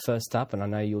 First up, and I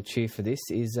know you'll cheer for this,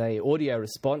 is a audio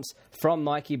response from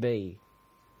Mikey B.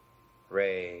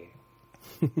 Hooray.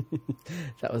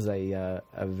 That was a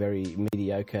very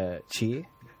mediocre cheer.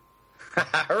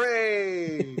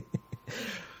 Hooray!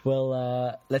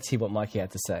 Well, let's hear what Mikey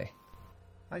had to say.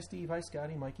 Hi Steve, hi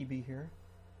Scotty, Mikey B here.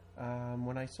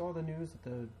 When I saw the news that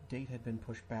the date had been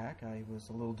pushed back, I was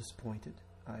a little disappointed.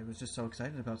 I was just so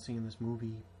excited about seeing this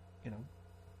movie,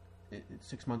 it's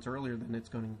 6 months earlier than it's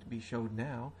going to be showed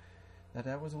now,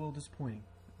 that was a little disappointing.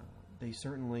 They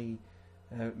certainly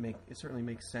it certainly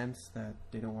makes sense that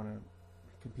they don't want to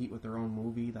compete with their own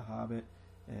movie, The Hobbit,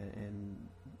 and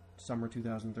summer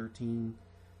 2013.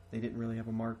 They didn't really have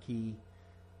a marquee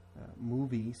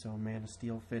movie, so Man of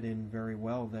Steel fit in very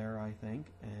well there, I think,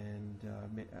 and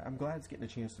I'm glad it's getting a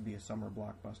chance to be a summer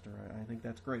blockbuster. I think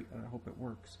that's great, and I hope it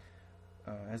works.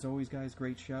 As always, guys,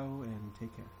 great show, and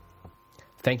take care.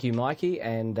 Thank you, Mikey,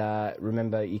 and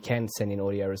remember, you can send in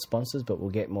audio responses, but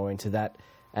we'll get more into that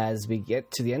as we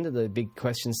get to the end of the big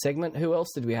question segment. Who else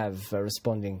did we have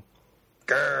responding?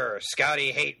 Grr,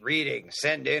 Scotty hate reading.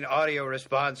 Send in audio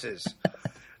responses.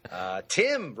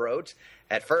 Tim wrote,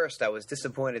 at first I was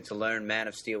disappointed to learn Man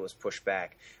of Steel was pushed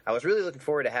back. I was really looking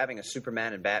forward to having a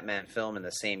Superman and Batman film in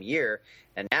the same year,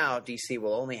 and now DC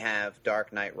will only have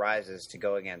Dark Knight Rises to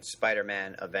go against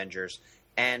Spider-Man, Avengers,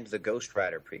 and the Ghost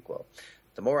Rider prequel.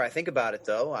 The more I think about it,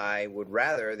 though, I would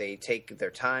rather they take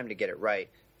their time to get it right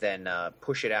than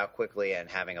push it out quickly and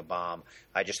having a bomb.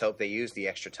 I just hope they use the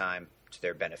extra time to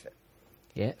their benefit.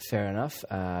 Yeah, fair enough.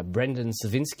 Brendan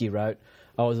Savinsky wrote,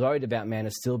 I was worried about Man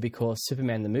of Steel because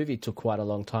Superman the movie took quite a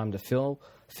long time to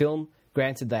film.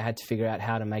 Granted, they had to figure out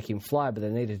how to make him fly, but they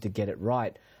needed to get it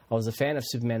right. I was a fan of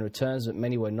Superman Returns, but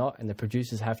many were not, and the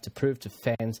producers have to prove to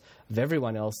fans of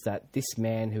everyone else that this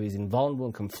man who is invulnerable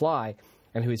and can fly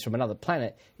and who is from another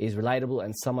planet is relatable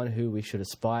and someone who we should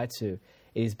aspire to.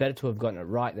 It is better to have gotten it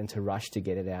right than to rush to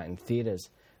get it out in theatres.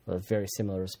 Well, a very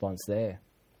similar response there.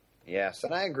 Yes,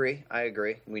 and I agree.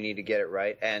 We need to get it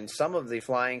right. And some of the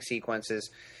flying sequences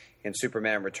in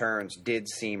Superman Returns did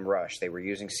seem rushed. They were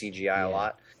using CGI a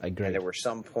lot. Agreed. And there were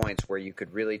some points where you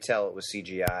could really tell it was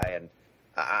CGI. And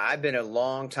I've been a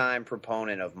long-time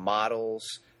proponent of models.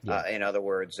 Yeah. In other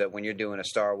words, when you're doing a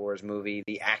Star Wars movie,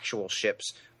 the actual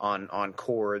ships on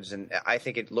cords. And I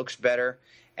think it looks better,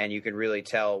 and you can really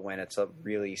tell when it's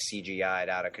really CGI'd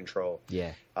out of control.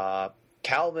 Yeah.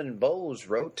 Calvin Bowles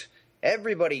wrote,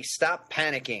 everybody stop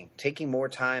panicking. Taking more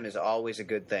time is always a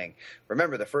good thing.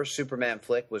 Remember, the first Superman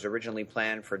flick was originally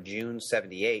planned for June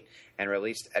 1978 and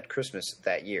released at Christmas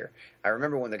that year. I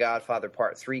remember when The Godfather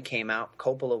Part 3 came out,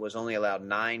 Coppola was only allowed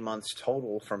 9 months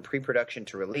total from pre-production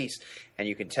to release, and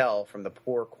you could tell from the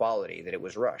poor quality that it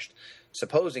was rushed.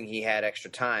 Supposing he had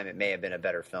extra time, it may have been a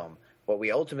better film. What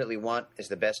we ultimately want is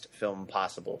the best film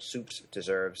possible. Supes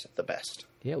deserves the best.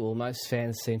 Yeah, well, most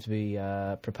fans seem to be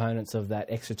proponents of that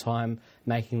extra time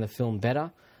making the film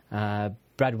better.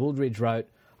 Brad Woolridge wrote,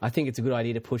 I think it's a good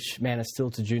idea to push Man of Steel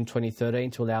to June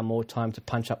 2013 to allow more time to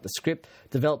punch up the script,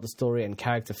 develop the story and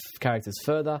characters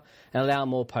further, and allow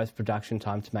more post-production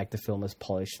time to make the film as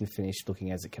polished and finished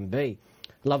looking as it can be.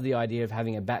 Love the idea of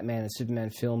having a Batman and Superman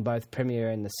film both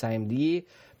premiere in the same year,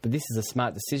 but this is a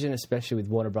smart decision, especially with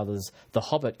Warner Brothers' The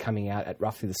Hobbit coming out at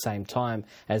roughly the same time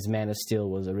as Man of Steel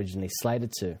was originally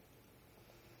slated to.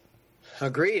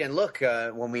 Agreed. And look,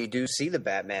 when we do see the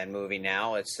Batman movie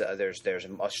now, it's there's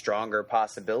a stronger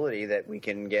possibility that we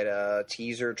can get a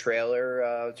teaser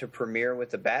trailer to premiere with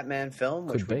the Batman film,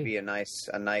 which would be a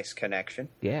nice connection.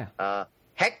 Yeah.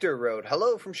 Hector wrote,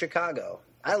 "Hello from Chicago.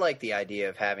 I like the idea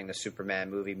of having the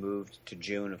Superman movie moved to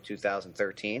June of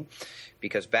 2013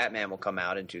 because Batman will come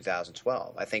out in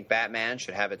 2012. I think Batman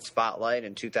should have its spotlight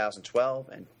in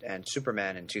 2012 and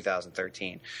Superman in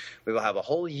 2013. We will have a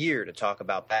whole year to talk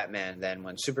about Batman. Then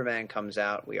when Superman comes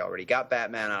out, we already got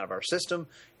Batman out of our system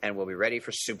and we'll be ready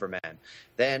for Superman.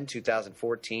 Then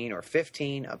 2014 or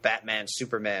 15, a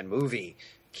Batman-Superman movie.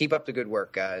 Keep up the good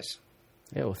work, guys."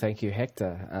 Yeah, well, thank you,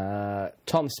 Hector.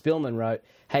 Tom Spillman wrote,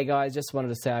 "Hey guys, just wanted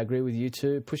to say I agree with you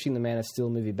too. Pushing the Man of Steel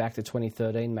movie back to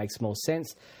 2013 makes more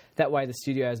sense. That way the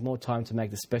studio has more time to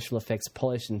make the special effects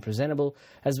polished and presentable,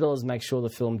 as well as make sure the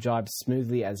film jibes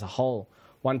smoothly as a whole.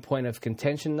 One point of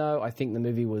contention though, I think the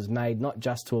movie was made not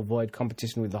just to avoid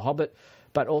competition with The Hobbit,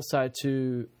 but also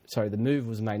the move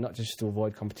was made not just to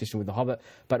avoid competition with The Hobbit,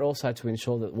 but also to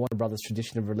ensure that Warner Brothers'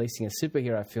 tradition of releasing a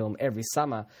superhero film every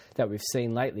summer that we've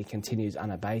seen lately continues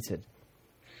unabated."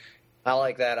 I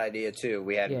like that idea too.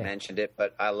 We hadn't mentioned it,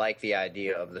 but I like the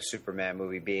idea of the Superman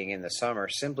movie being in the summer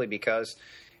simply because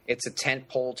it's a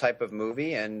tentpole type of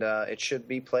movie and it should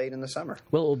be played in the summer.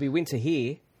 Well, it'll be winter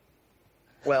here.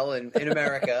 Well, in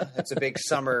America, it's a big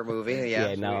summer movie.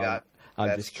 Yeah,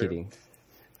 I'm just kidding.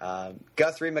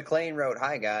 Guthrie McLean wrote,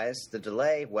 "Hi guys, the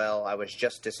delay, well, I was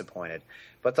just disappointed,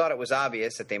 but thought it was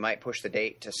obvious that they might push the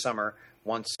date to a summer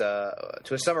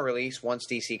release once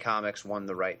DC Comics won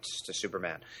the rights to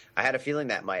Superman. I had a feeling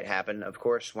that might happen. Of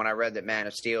course, when I read that Man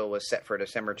of Steel was set for a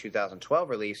December 2012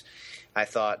 release, I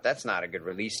thought that's not a good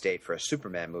release date for a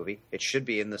Superman movie. It should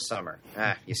be in the summer.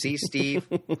 You see, Steve?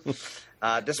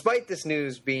 Despite this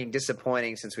news being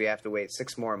disappointing since we have to wait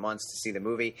 6 more months to see the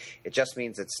movie, it just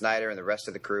means that Snyder and the rest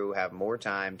of the crew have more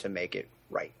time to make it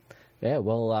right." Yeah,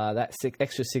 well, that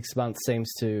extra 6 months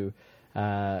seems to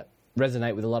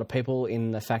resonate with a lot of people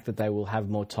in the fact that they will have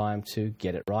more time to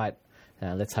get it right.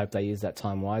 Let's hope they use that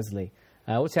time wisely.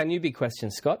 What's our new big question,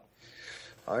 Scott?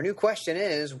 Our new question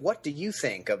is, what do you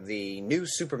think of the new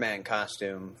Superman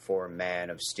costume for Man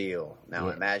of Steel? Now,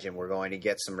 I imagine we're going to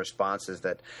get some responses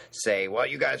that say, well,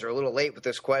 you guys are a little late with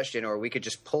this question, or we could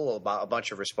just pull a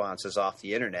bunch of responses off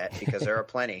the internet because there are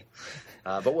plenty.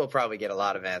 But we'll probably get a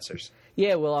lot of answers.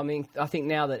 Yeah, well, I mean, I think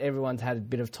now that everyone's had a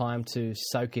bit of time to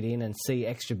soak it in and see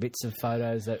extra bits of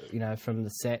photos that, from the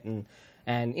set and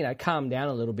calm down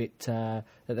a little bit, that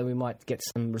we might get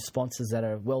some responses that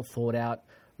are well thought out,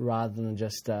 rather than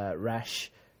just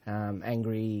rash,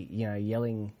 angry,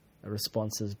 yelling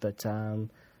responses. But,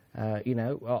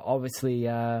 obviously,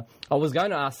 I was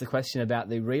going to ask the question about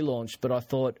the relaunch, but I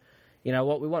thought, we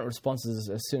want responses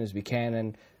as soon as we can,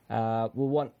 and we'll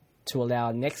want to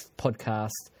allow next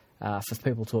podcast for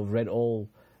people to have read all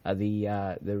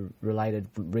the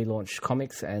related relaunch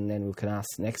comics, and then we can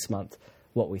ask next month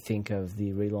what we think of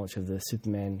the relaunch of the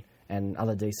Superman and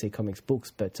other DC Comics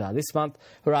books. But this month,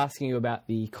 we're asking you about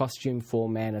the costume for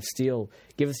Man of Steel.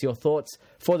 Give us your thoughts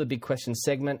for the Big Question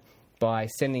segment by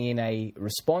sending in a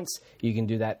response. You can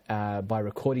do that by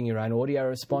recording your own audio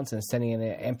response and sending in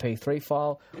an MP3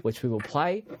 file, which we will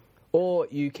play. Or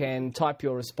you can type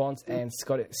your response, and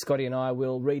Scotty and I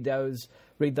will read those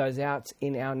out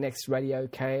in our next Radio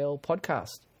KL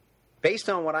podcast. Based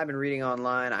on what I've been reading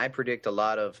online, I predict a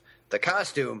lot of the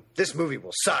costume, this movie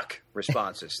will suck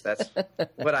responses. That's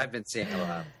what I've been seeing a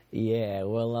lot. Yeah,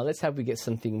 well, let's hope we get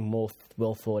something more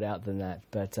well thought out than that.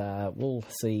 But we'll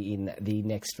see in the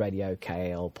next Radio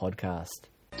KL podcast.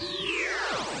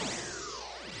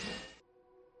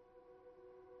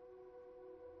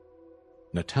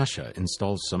 Natasha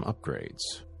installs some upgrades.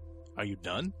 Are you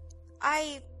done?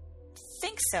 I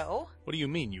think so. What do you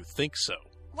mean you think so?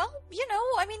 Well, you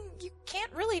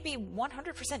can't really be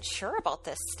 100% sure about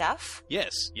this stuff.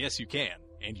 Yes, you can,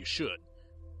 and you should.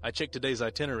 I checked today's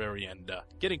itinerary, and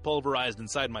getting pulverized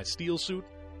inside my steel suit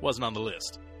wasn't on the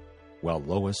list. Well,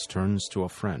 Lois turns to a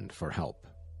friend for help.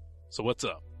 So what's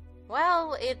up?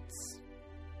 Well, it's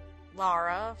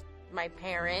Laura, my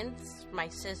parents, my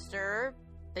sister,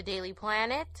 the Daily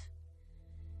Planet.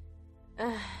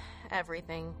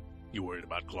 Everything. You worried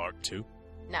about Clark, too?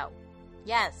 No.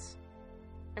 Yes.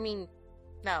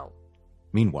 No.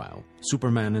 Meanwhile,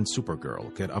 Superman and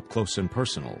Supergirl get up close and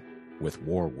personal with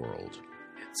Warworld.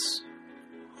 It's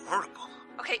horrible.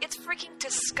 Okay, it's freaking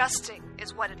disgusting,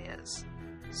 is what it is.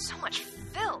 So much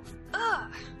filth.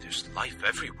 Ugh. There's life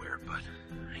everywhere, but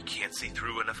I can't see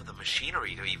through enough of the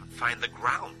machinery to even find the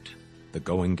ground. The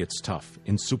going gets tough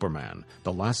in Superman,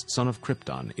 The Last Son of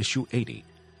Krypton, issue 80,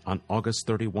 on August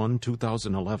 31,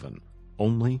 2011,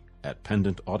 only at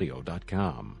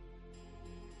pendantaudio.com.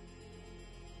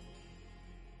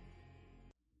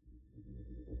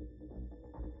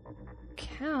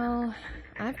 Cal,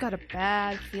 I've got a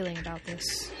bad feeling about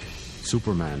this.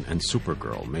 Superman and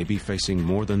Supergirl may be facing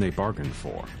more than they bargained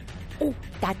for. Oh,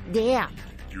 that there.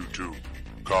 You too.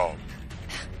 Calm.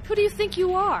 Who do you think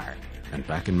you are? And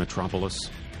back in Metropolis...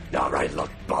 All right, look,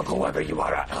 Bob, whoever you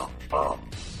are,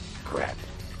 crap.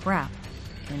 Crap,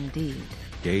 indeed.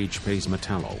 Gage pays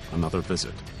Metallo another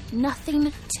visit.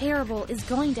 Nothing terrible is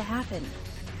going to happen.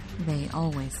 They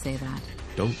always say that.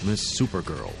 Don't miss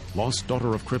Supergirl, Lost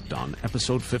Daughter of Krypton,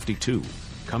 episode 52,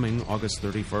 coming August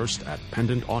 31st at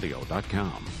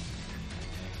pendantaudio.com.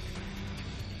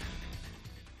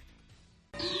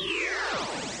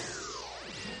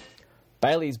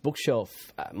 Bailey's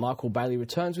Bookshelf. Michael Bailey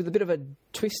returns with a bit of a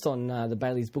twist on the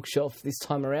Bailey's Bookshelf this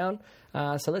time around.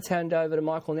 So let's hand over to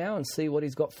Michael now and see what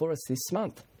he's got for us this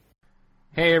month.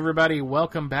 Hey everybody,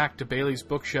 welcome back to Bailey's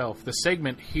Bookshelf, the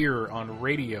segment here on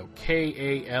Radio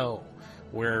KAL,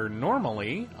 where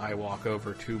normally I walk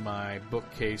over to my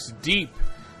bookcase deep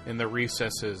in the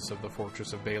recesses of the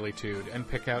Fortress of Baileytude and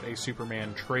pick out a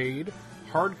Superman trade,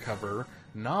 hardcover,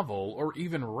 novel, or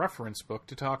even reference book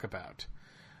to talk about.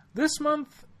 This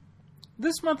month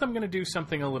I'm going to do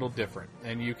something a little different,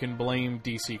 and you can blame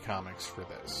DC Comics for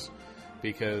this,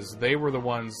 because they were the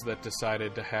ones that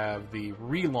decided to have the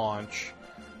relaunch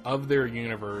of their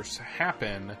universe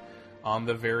happen on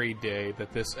the very day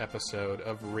that this episode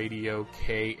of Radio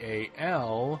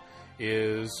KAL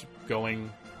is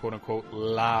going, quote-unquote,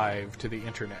 live to the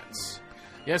internets.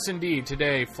 Yes, indeed,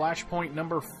 today, Flashpoint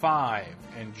number 5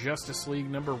 and Justice League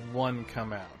number 1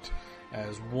 come out,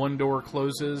 as one door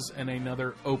closes and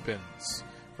another opens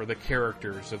for the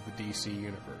characters of the DC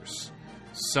Universe.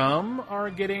 Some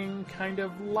are getting kind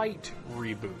of light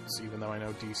reboots, even though I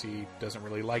know DC doesn't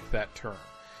really like that term.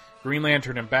 Green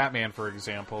Lantern and Batman, for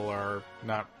example, are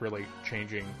not really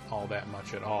changing all that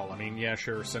much at all. I mean, yeah,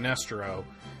 sure, Sinestro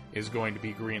is going to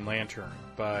be Green Lantern,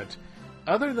 but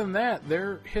other than that,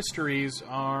 their histories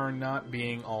are not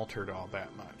being altered all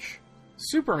that much.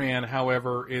 Superman,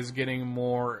 however, is getting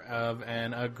more of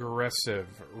an aggressive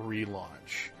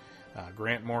relaunch.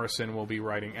 Grant Morrison will be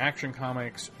writing Action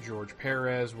Comics, George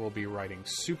Perez will be writing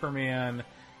Superman,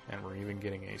 and we're even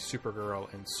getting a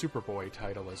Supergirl and Superboy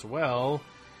title as well.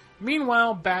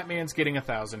 Meanwhile, Batman's getting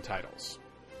 1,000 titles.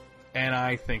 And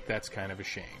I think that's kind of a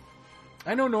shame.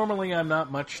 I know normally I'm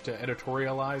not much to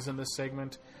editorialize in this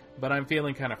segment, but I'm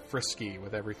feeling kind of frisky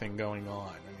with everything going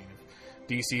on. I mean, if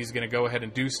DC is going to go ahead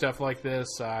and do stuff like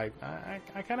this, I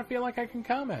kind of feel like I can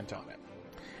comment on it.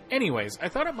 Anyways, I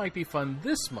thought it might be fun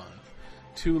this month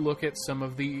to look at some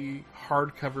of the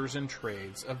hardcovers and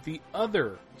trades of the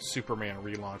other Superman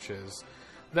relaunches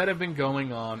that have been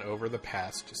going on over the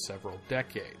past several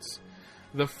decades.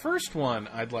 The first one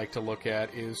I'd like to look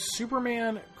at is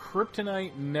Superman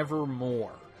Kryptonite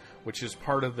Nevermore, which is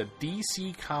part of the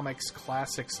DC Comics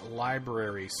Classics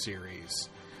Library series.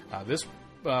 This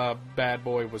bad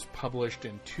boy was published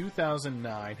in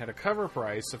 2009, had a cover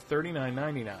price of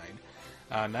 $39.99,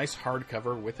 a nice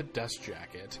hardcover with a dust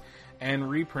jacket, and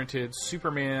reprinted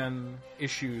Superman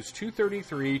issues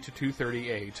 233 to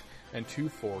 238 and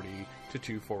 240 to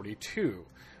 242,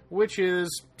 which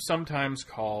is sometimes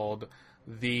called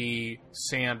the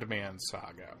Sandman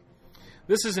Saga.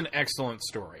 This is an excellent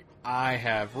story. I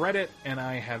have read it and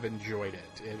I have enjoyed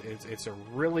it. It's a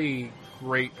really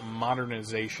great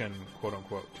modernization,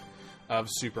 quote-unquote, of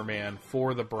Superman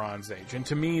for the Bronze Age. And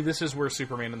to me, this is where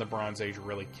Superman in the Bronze Age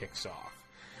really kicks off.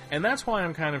 And that's why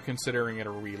I'm kind of considering it a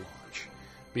relaunch,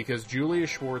 because Julia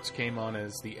Schwartz came on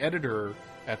as the editor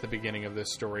at the beginning of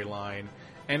this storyline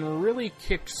and really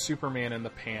kicked Superman in the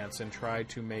pants and tried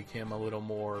to make him a little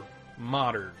more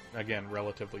modern, again,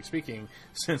 relatively speaking,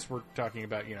 since we're talking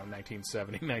about,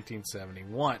 1970,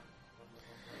 1971.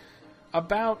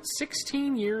 About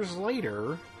 16 years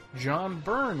later, John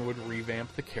Byrne would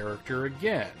revamp the character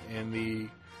again in the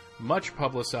much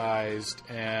publicized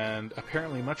and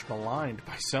apparently much maligned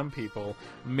by some people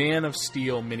Man of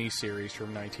Steel miniseries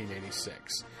from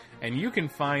 1986. And you can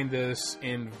find this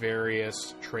in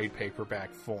various trade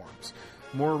paperback forms.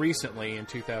 More recently, in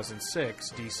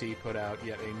 2006, DC put out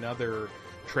yet another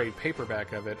trade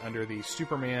paperback of it under the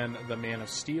Superman the Man of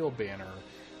Steel banner,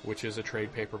 which is a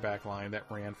trade paperback line that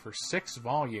ran for 6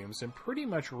 volumes and pretty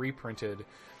much reprinted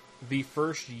the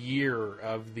first year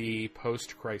of the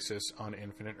post-Crisis on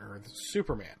Infinite Earths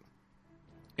Superman.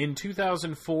 In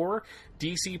 2004,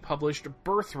 DC published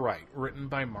Birthright, written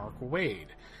by Mark Waid,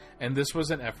 and this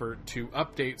was an effort to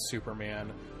update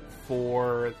Superman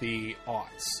for the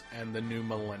aughts and the new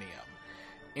millennium.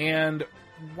 And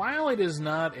while it is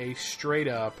not a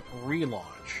straight-up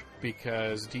relaunch,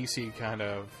 because DC kind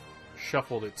of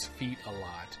shuffled its feet a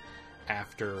lot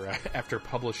after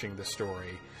publishing the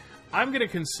story, I'm going to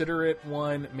consider it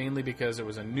one mainly because it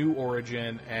was a new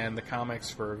origin, and the comics,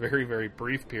 for a very, very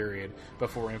brief period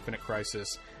before Infinite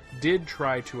Crisis, did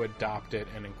try to adopt it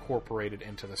and incorporate it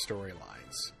into the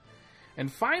storylines.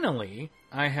 And finally,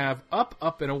 I have Up,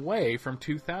 Up, and Away from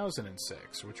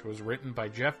 2006, which was written by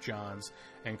Geoff Johns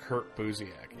and Kurt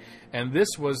Busiek. And this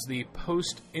was the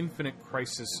post-Infinite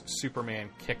Crisis Superman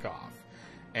kickoff.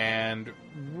 And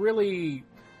really,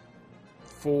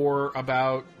 for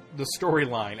about the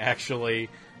storyline, actually,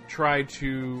 tried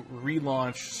to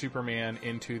relaunch Superman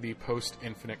into the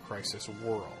post-Infinite Crisis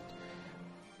world.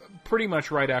 Pretty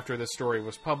much right after the story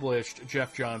was published,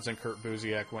 Geoff Johns and Kurt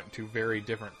Busiek went into very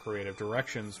different creative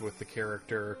directions with the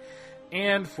character,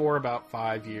 and for about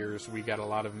 5 years we got a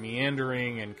lot of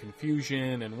meandering and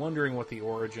confusion and wondering what the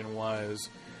origin was.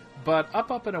 But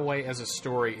Up, Up, and Away as a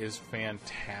story is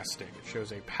fantastic. It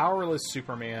shows a powerless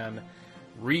Superman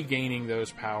regaining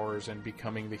those powers and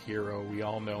becoming the hero we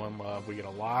all know and love. We get a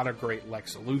lot of great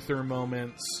Lex Luthor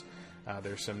moments.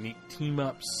 There's some neat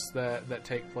team-ups that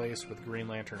take place with Green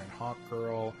Lantern and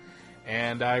Hawkgirl,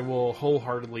 and I will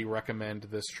wholeheartedly recommend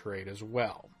this trade as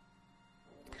well.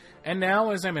 And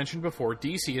now, as I mentioned before,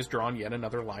 DC has drawn yet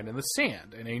another line in the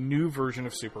sand, and a new version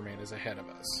of Superman is ahead of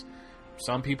us.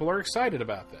 Some people are excited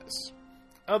about this.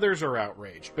 Others are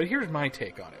outraged, but here's my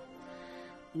take on it.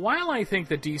 While I think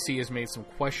that DC has made some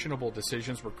questionable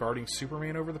decisions regarding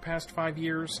Superman over the past 5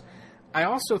 years, I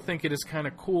also think it is kind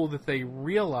of cool that they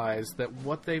realize that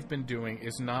what they've been doing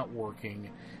is not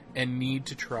working and need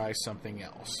to try something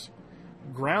else.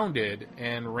 Grounded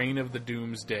and Reign of the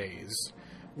Doomsdays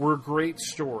were great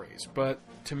stories, but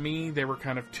to me they were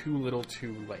kind of too little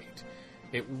too late.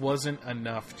 It wasn't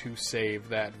enough to save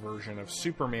that version of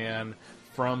Superman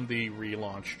from the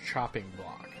relaunched chopping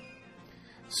block.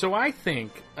 So I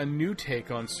think a new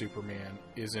take on Superman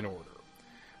is in order.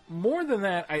 More than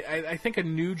that, I think a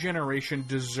new generation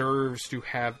deserves to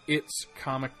have its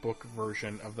comic book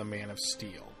version of the Man of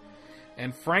Steel.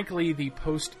 And frankly, the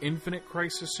post-Infinite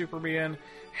Crisis Superman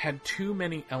had too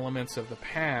many elements of the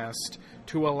past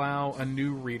to allow a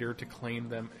new reader to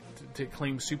claim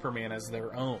Superman as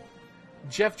their own.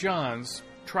 Geoff Johns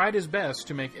tried his best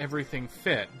to make everything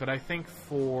fit, but I think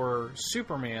for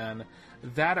Superman,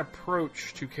 that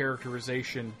approach to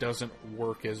characterization doesn't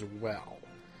work as well.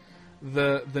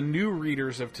 The new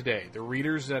readers of today, the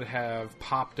readers that have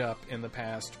popped up in the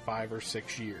past 5 or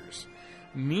 6 years,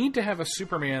 need to have a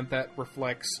Superman that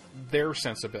reflects their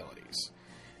sensibilities.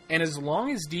 And as long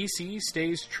as DC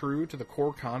stays true to the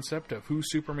core concept of who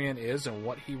Superman is and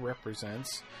what he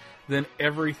represents, then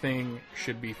everything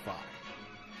should be fine.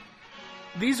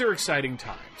 These are exciting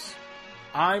times.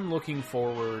 I'm looking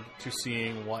forward to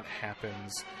seeing what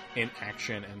happens in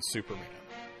Action and Superman.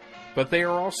 But they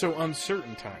are also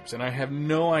uncertain times, and I have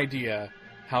no idea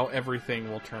how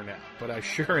everything will turn out. But I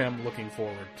sure am looking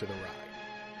forward to the ride.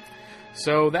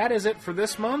 So that is it for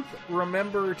this month.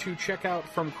 Remember to check out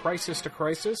From Crisis to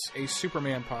Crisis, a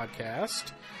Superman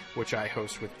podcast, which I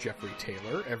host with Jeffrey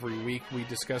Taylor. Every week we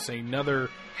discuss another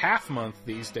half month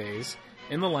these days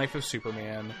in the life of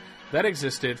Superman that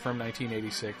existed from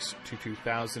 1986 to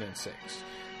 2006.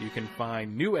 You can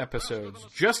find new episodes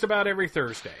just about every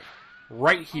Thursday,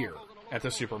 right here at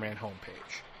the Superman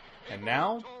homepage. And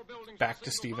now, back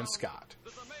to Stephen Scott.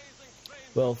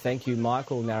 Well, thank you,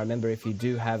 Michael. Now, remember, if you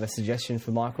do have a suggestion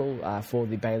for Michael for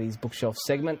the Bailey's Bookshelf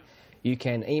segment, you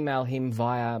can email him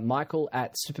via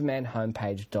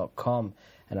michael@supermanhomepage.com,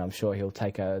 and I'm sure he'll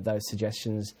take those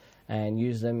suggestions and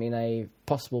use them in a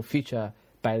possible future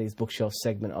Bailey's Bookshelf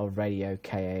segment of Radio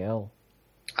KAL.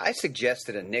 I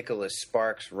suggested a Nicholas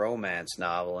Sparks romance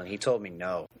novel, and he told me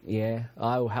no. Yeah,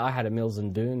 I had a Mills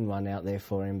and Boon one out there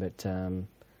for him, but I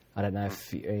don't know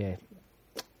if... I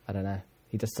don't know.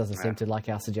 He just doesn't seem to like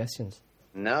our suggestions.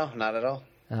 No, not at all.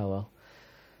 Oh, well.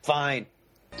 Fine.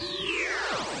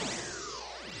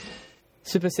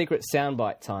 Super secret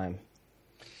soundbite time.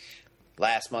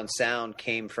 Last month's sound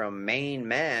came from Main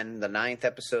Man, the 9th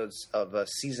episodes of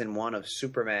Season 1 of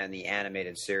Superman, the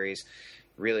animated series.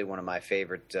 Really one of my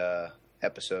favorite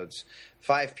episodes.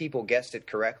 5 people guessed it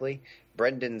correctly.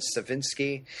 Brendan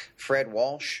Savinsky, Fred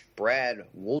Walsh, Brad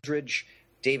Wooldridge,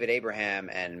 David Abraham,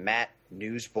 and Matt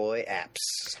Newsboy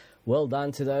Apps. Well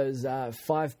done to those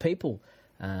 5 people.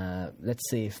 Let's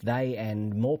see if they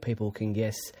and more people can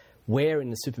guess where in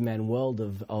the Superman world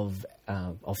of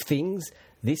things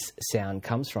this sound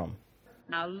comes from.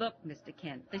 Now look, Mr.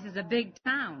 Kent, this is a big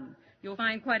town. You'll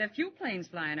find quite a few planes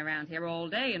flying around here all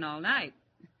day and all night.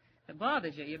 If it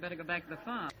bothers you, you better go back to the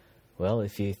farm. Well,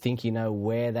 if you think you know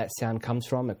where that sound comes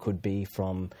from, it could be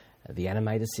from the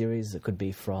animated series, it could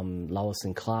be from Lois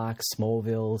and Clark,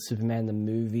 Smallville, Superman the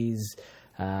movies,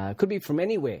 it could be from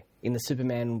anywhere in the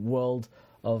Superman world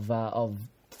of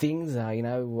things,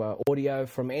 audio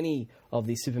from any of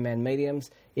the Superman mediums.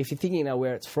 If you think you know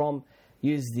where it's from,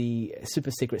 use the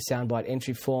super secret soundbite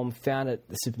entry form found at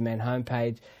the Superman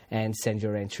homepage and send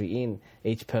your entry in.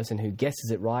 Each person who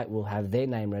guesses it right will have their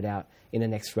name read out in the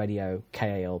next Radio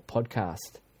KAL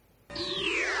podcast.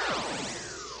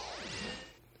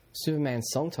 Superman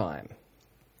song time.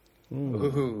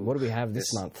 What do we have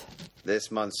this month?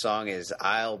 This month's song is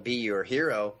I'll Be Your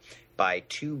Hero by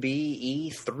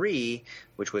 2BE3,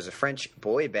 which was a French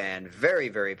boy band, very,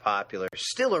 very popular,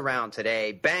 still around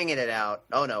today, banging it out.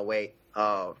 Oh, no, wait.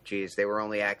 Oh, geez, they were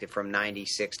only active from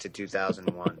 96 to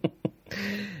 2001.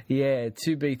 Yeah,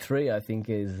 2B3, I think,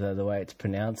 is the way it's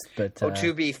pronounced. But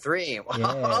 2B3. Yeah.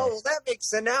 Oh, that makes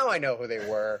sense. Now I know who they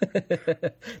were.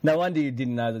 No wonder you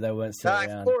didn't know that they weren't still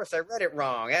around. Of course, I read it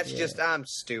wrong. That's just, I'm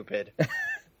stupid.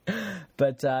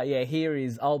 But, here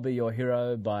is I'll Be Your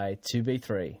Hero by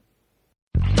 2B3.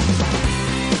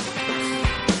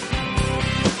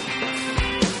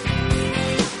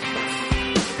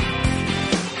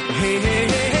 Hey, hey,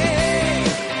 hey, hey.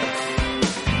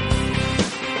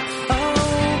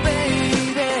 Oh, baby.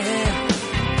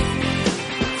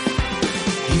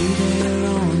 You there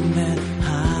on that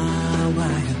high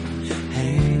wire,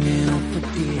 hanging off the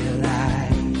dear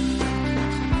light.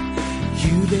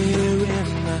 You there in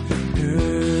the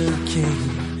hurricane,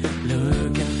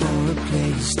 looking for a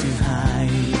place to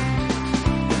hide.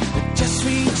 But just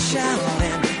reach out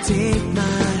and take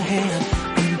my hand.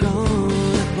 I'm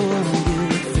gonna hold you.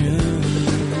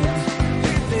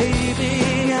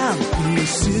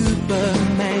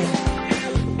 Superman,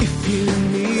 if you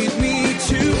need me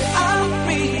to, I'll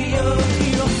be your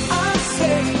hero. I'll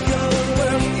save your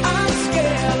world. I'll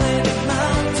scale any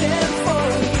mountain for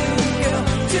you, girl,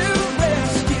 to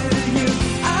rescue you.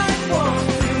 I want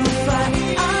to fly.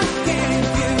 I'll give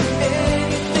you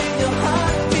anything your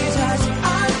heart desires.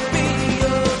 I'll be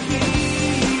your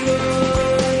hero.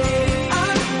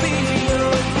 I'll be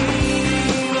your hero.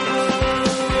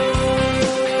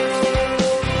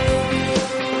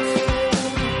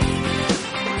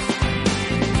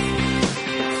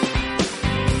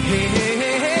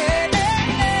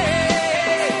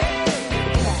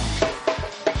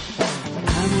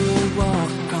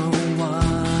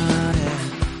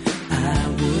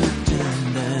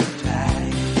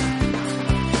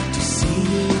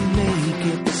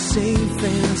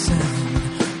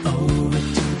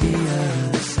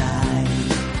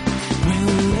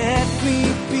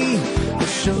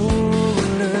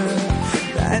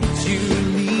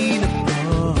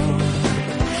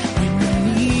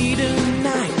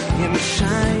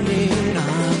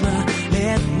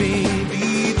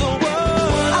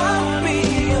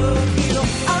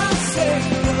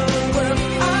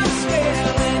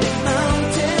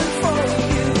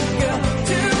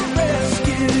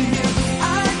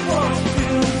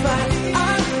 Fight.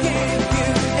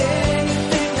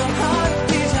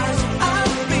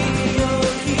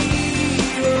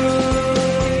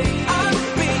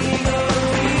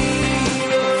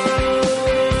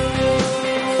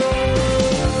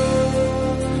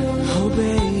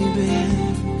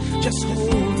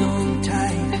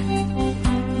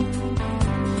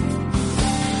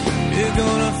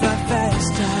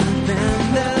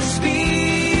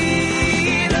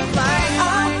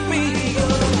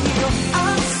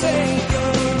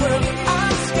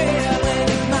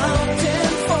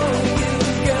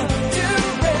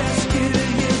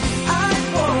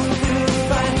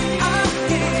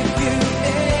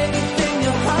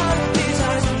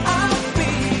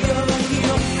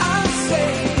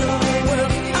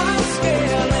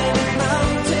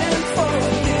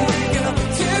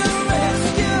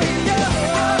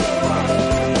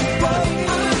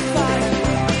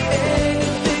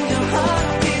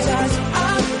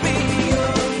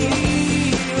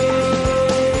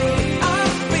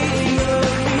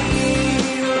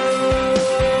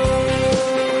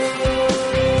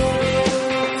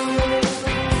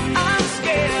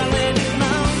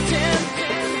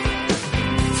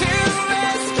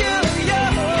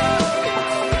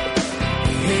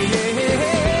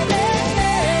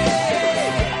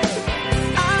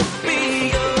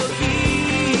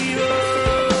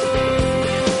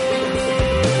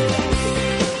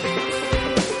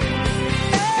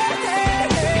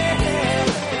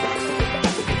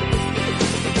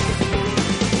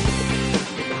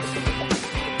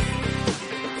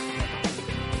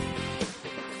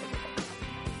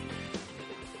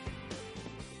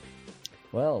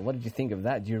 Well, what did you think of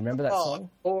that? Do you remember that song?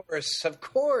 Of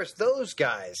course, those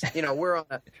guys. We're on.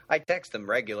 I text them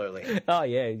regularly. Oh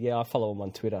yeah, I follow them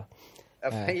on Twitter.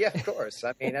 Yeah, of course.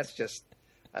 I mean, that's just,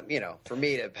 for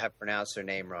me to have pronounced their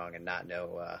name wrong and not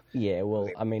know. Yeah, well,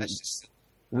 I mean,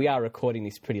 we are recording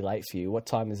this pretty late for you. What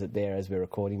time is it there as we're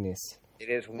recording this? It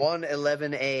is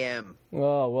 1:11 a.m.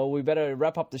 Oh, well, we better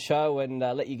wrap up the show and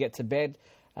let you get to bed.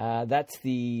 That's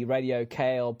the Radio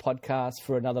KL podcast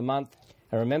for another month.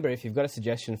 And remember, if you've got a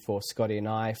suggestion for Scotty and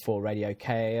I for Radio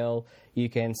KL, you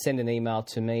can send an email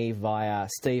to me via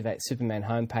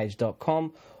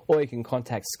steve@supermanhomepage.com, or you can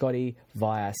contact Scotty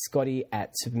via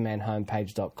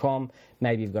scotty@supermanhomepage.com.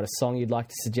 Maybe you've got a song you'd like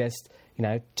to suggest,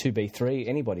 2B3,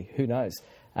 anybody, who knows.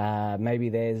 Maybe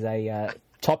there's a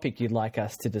topic you'd like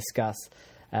us to discuss.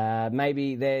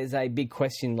 Maybe there's a big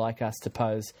question you'd like us to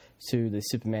pose to the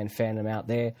Superman fandom out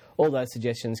there. All those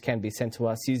suggestions can be sent to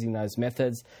us using those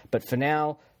methods. But for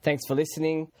now, thanks for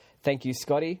listening. Thank you,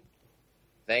 Scotty.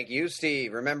 Thank you,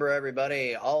 Steve. Remember,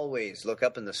 everybody, always look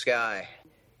up in the sky.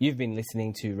 You've been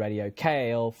listening to Radio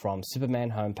KL from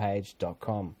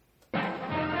supermanhomepage.com.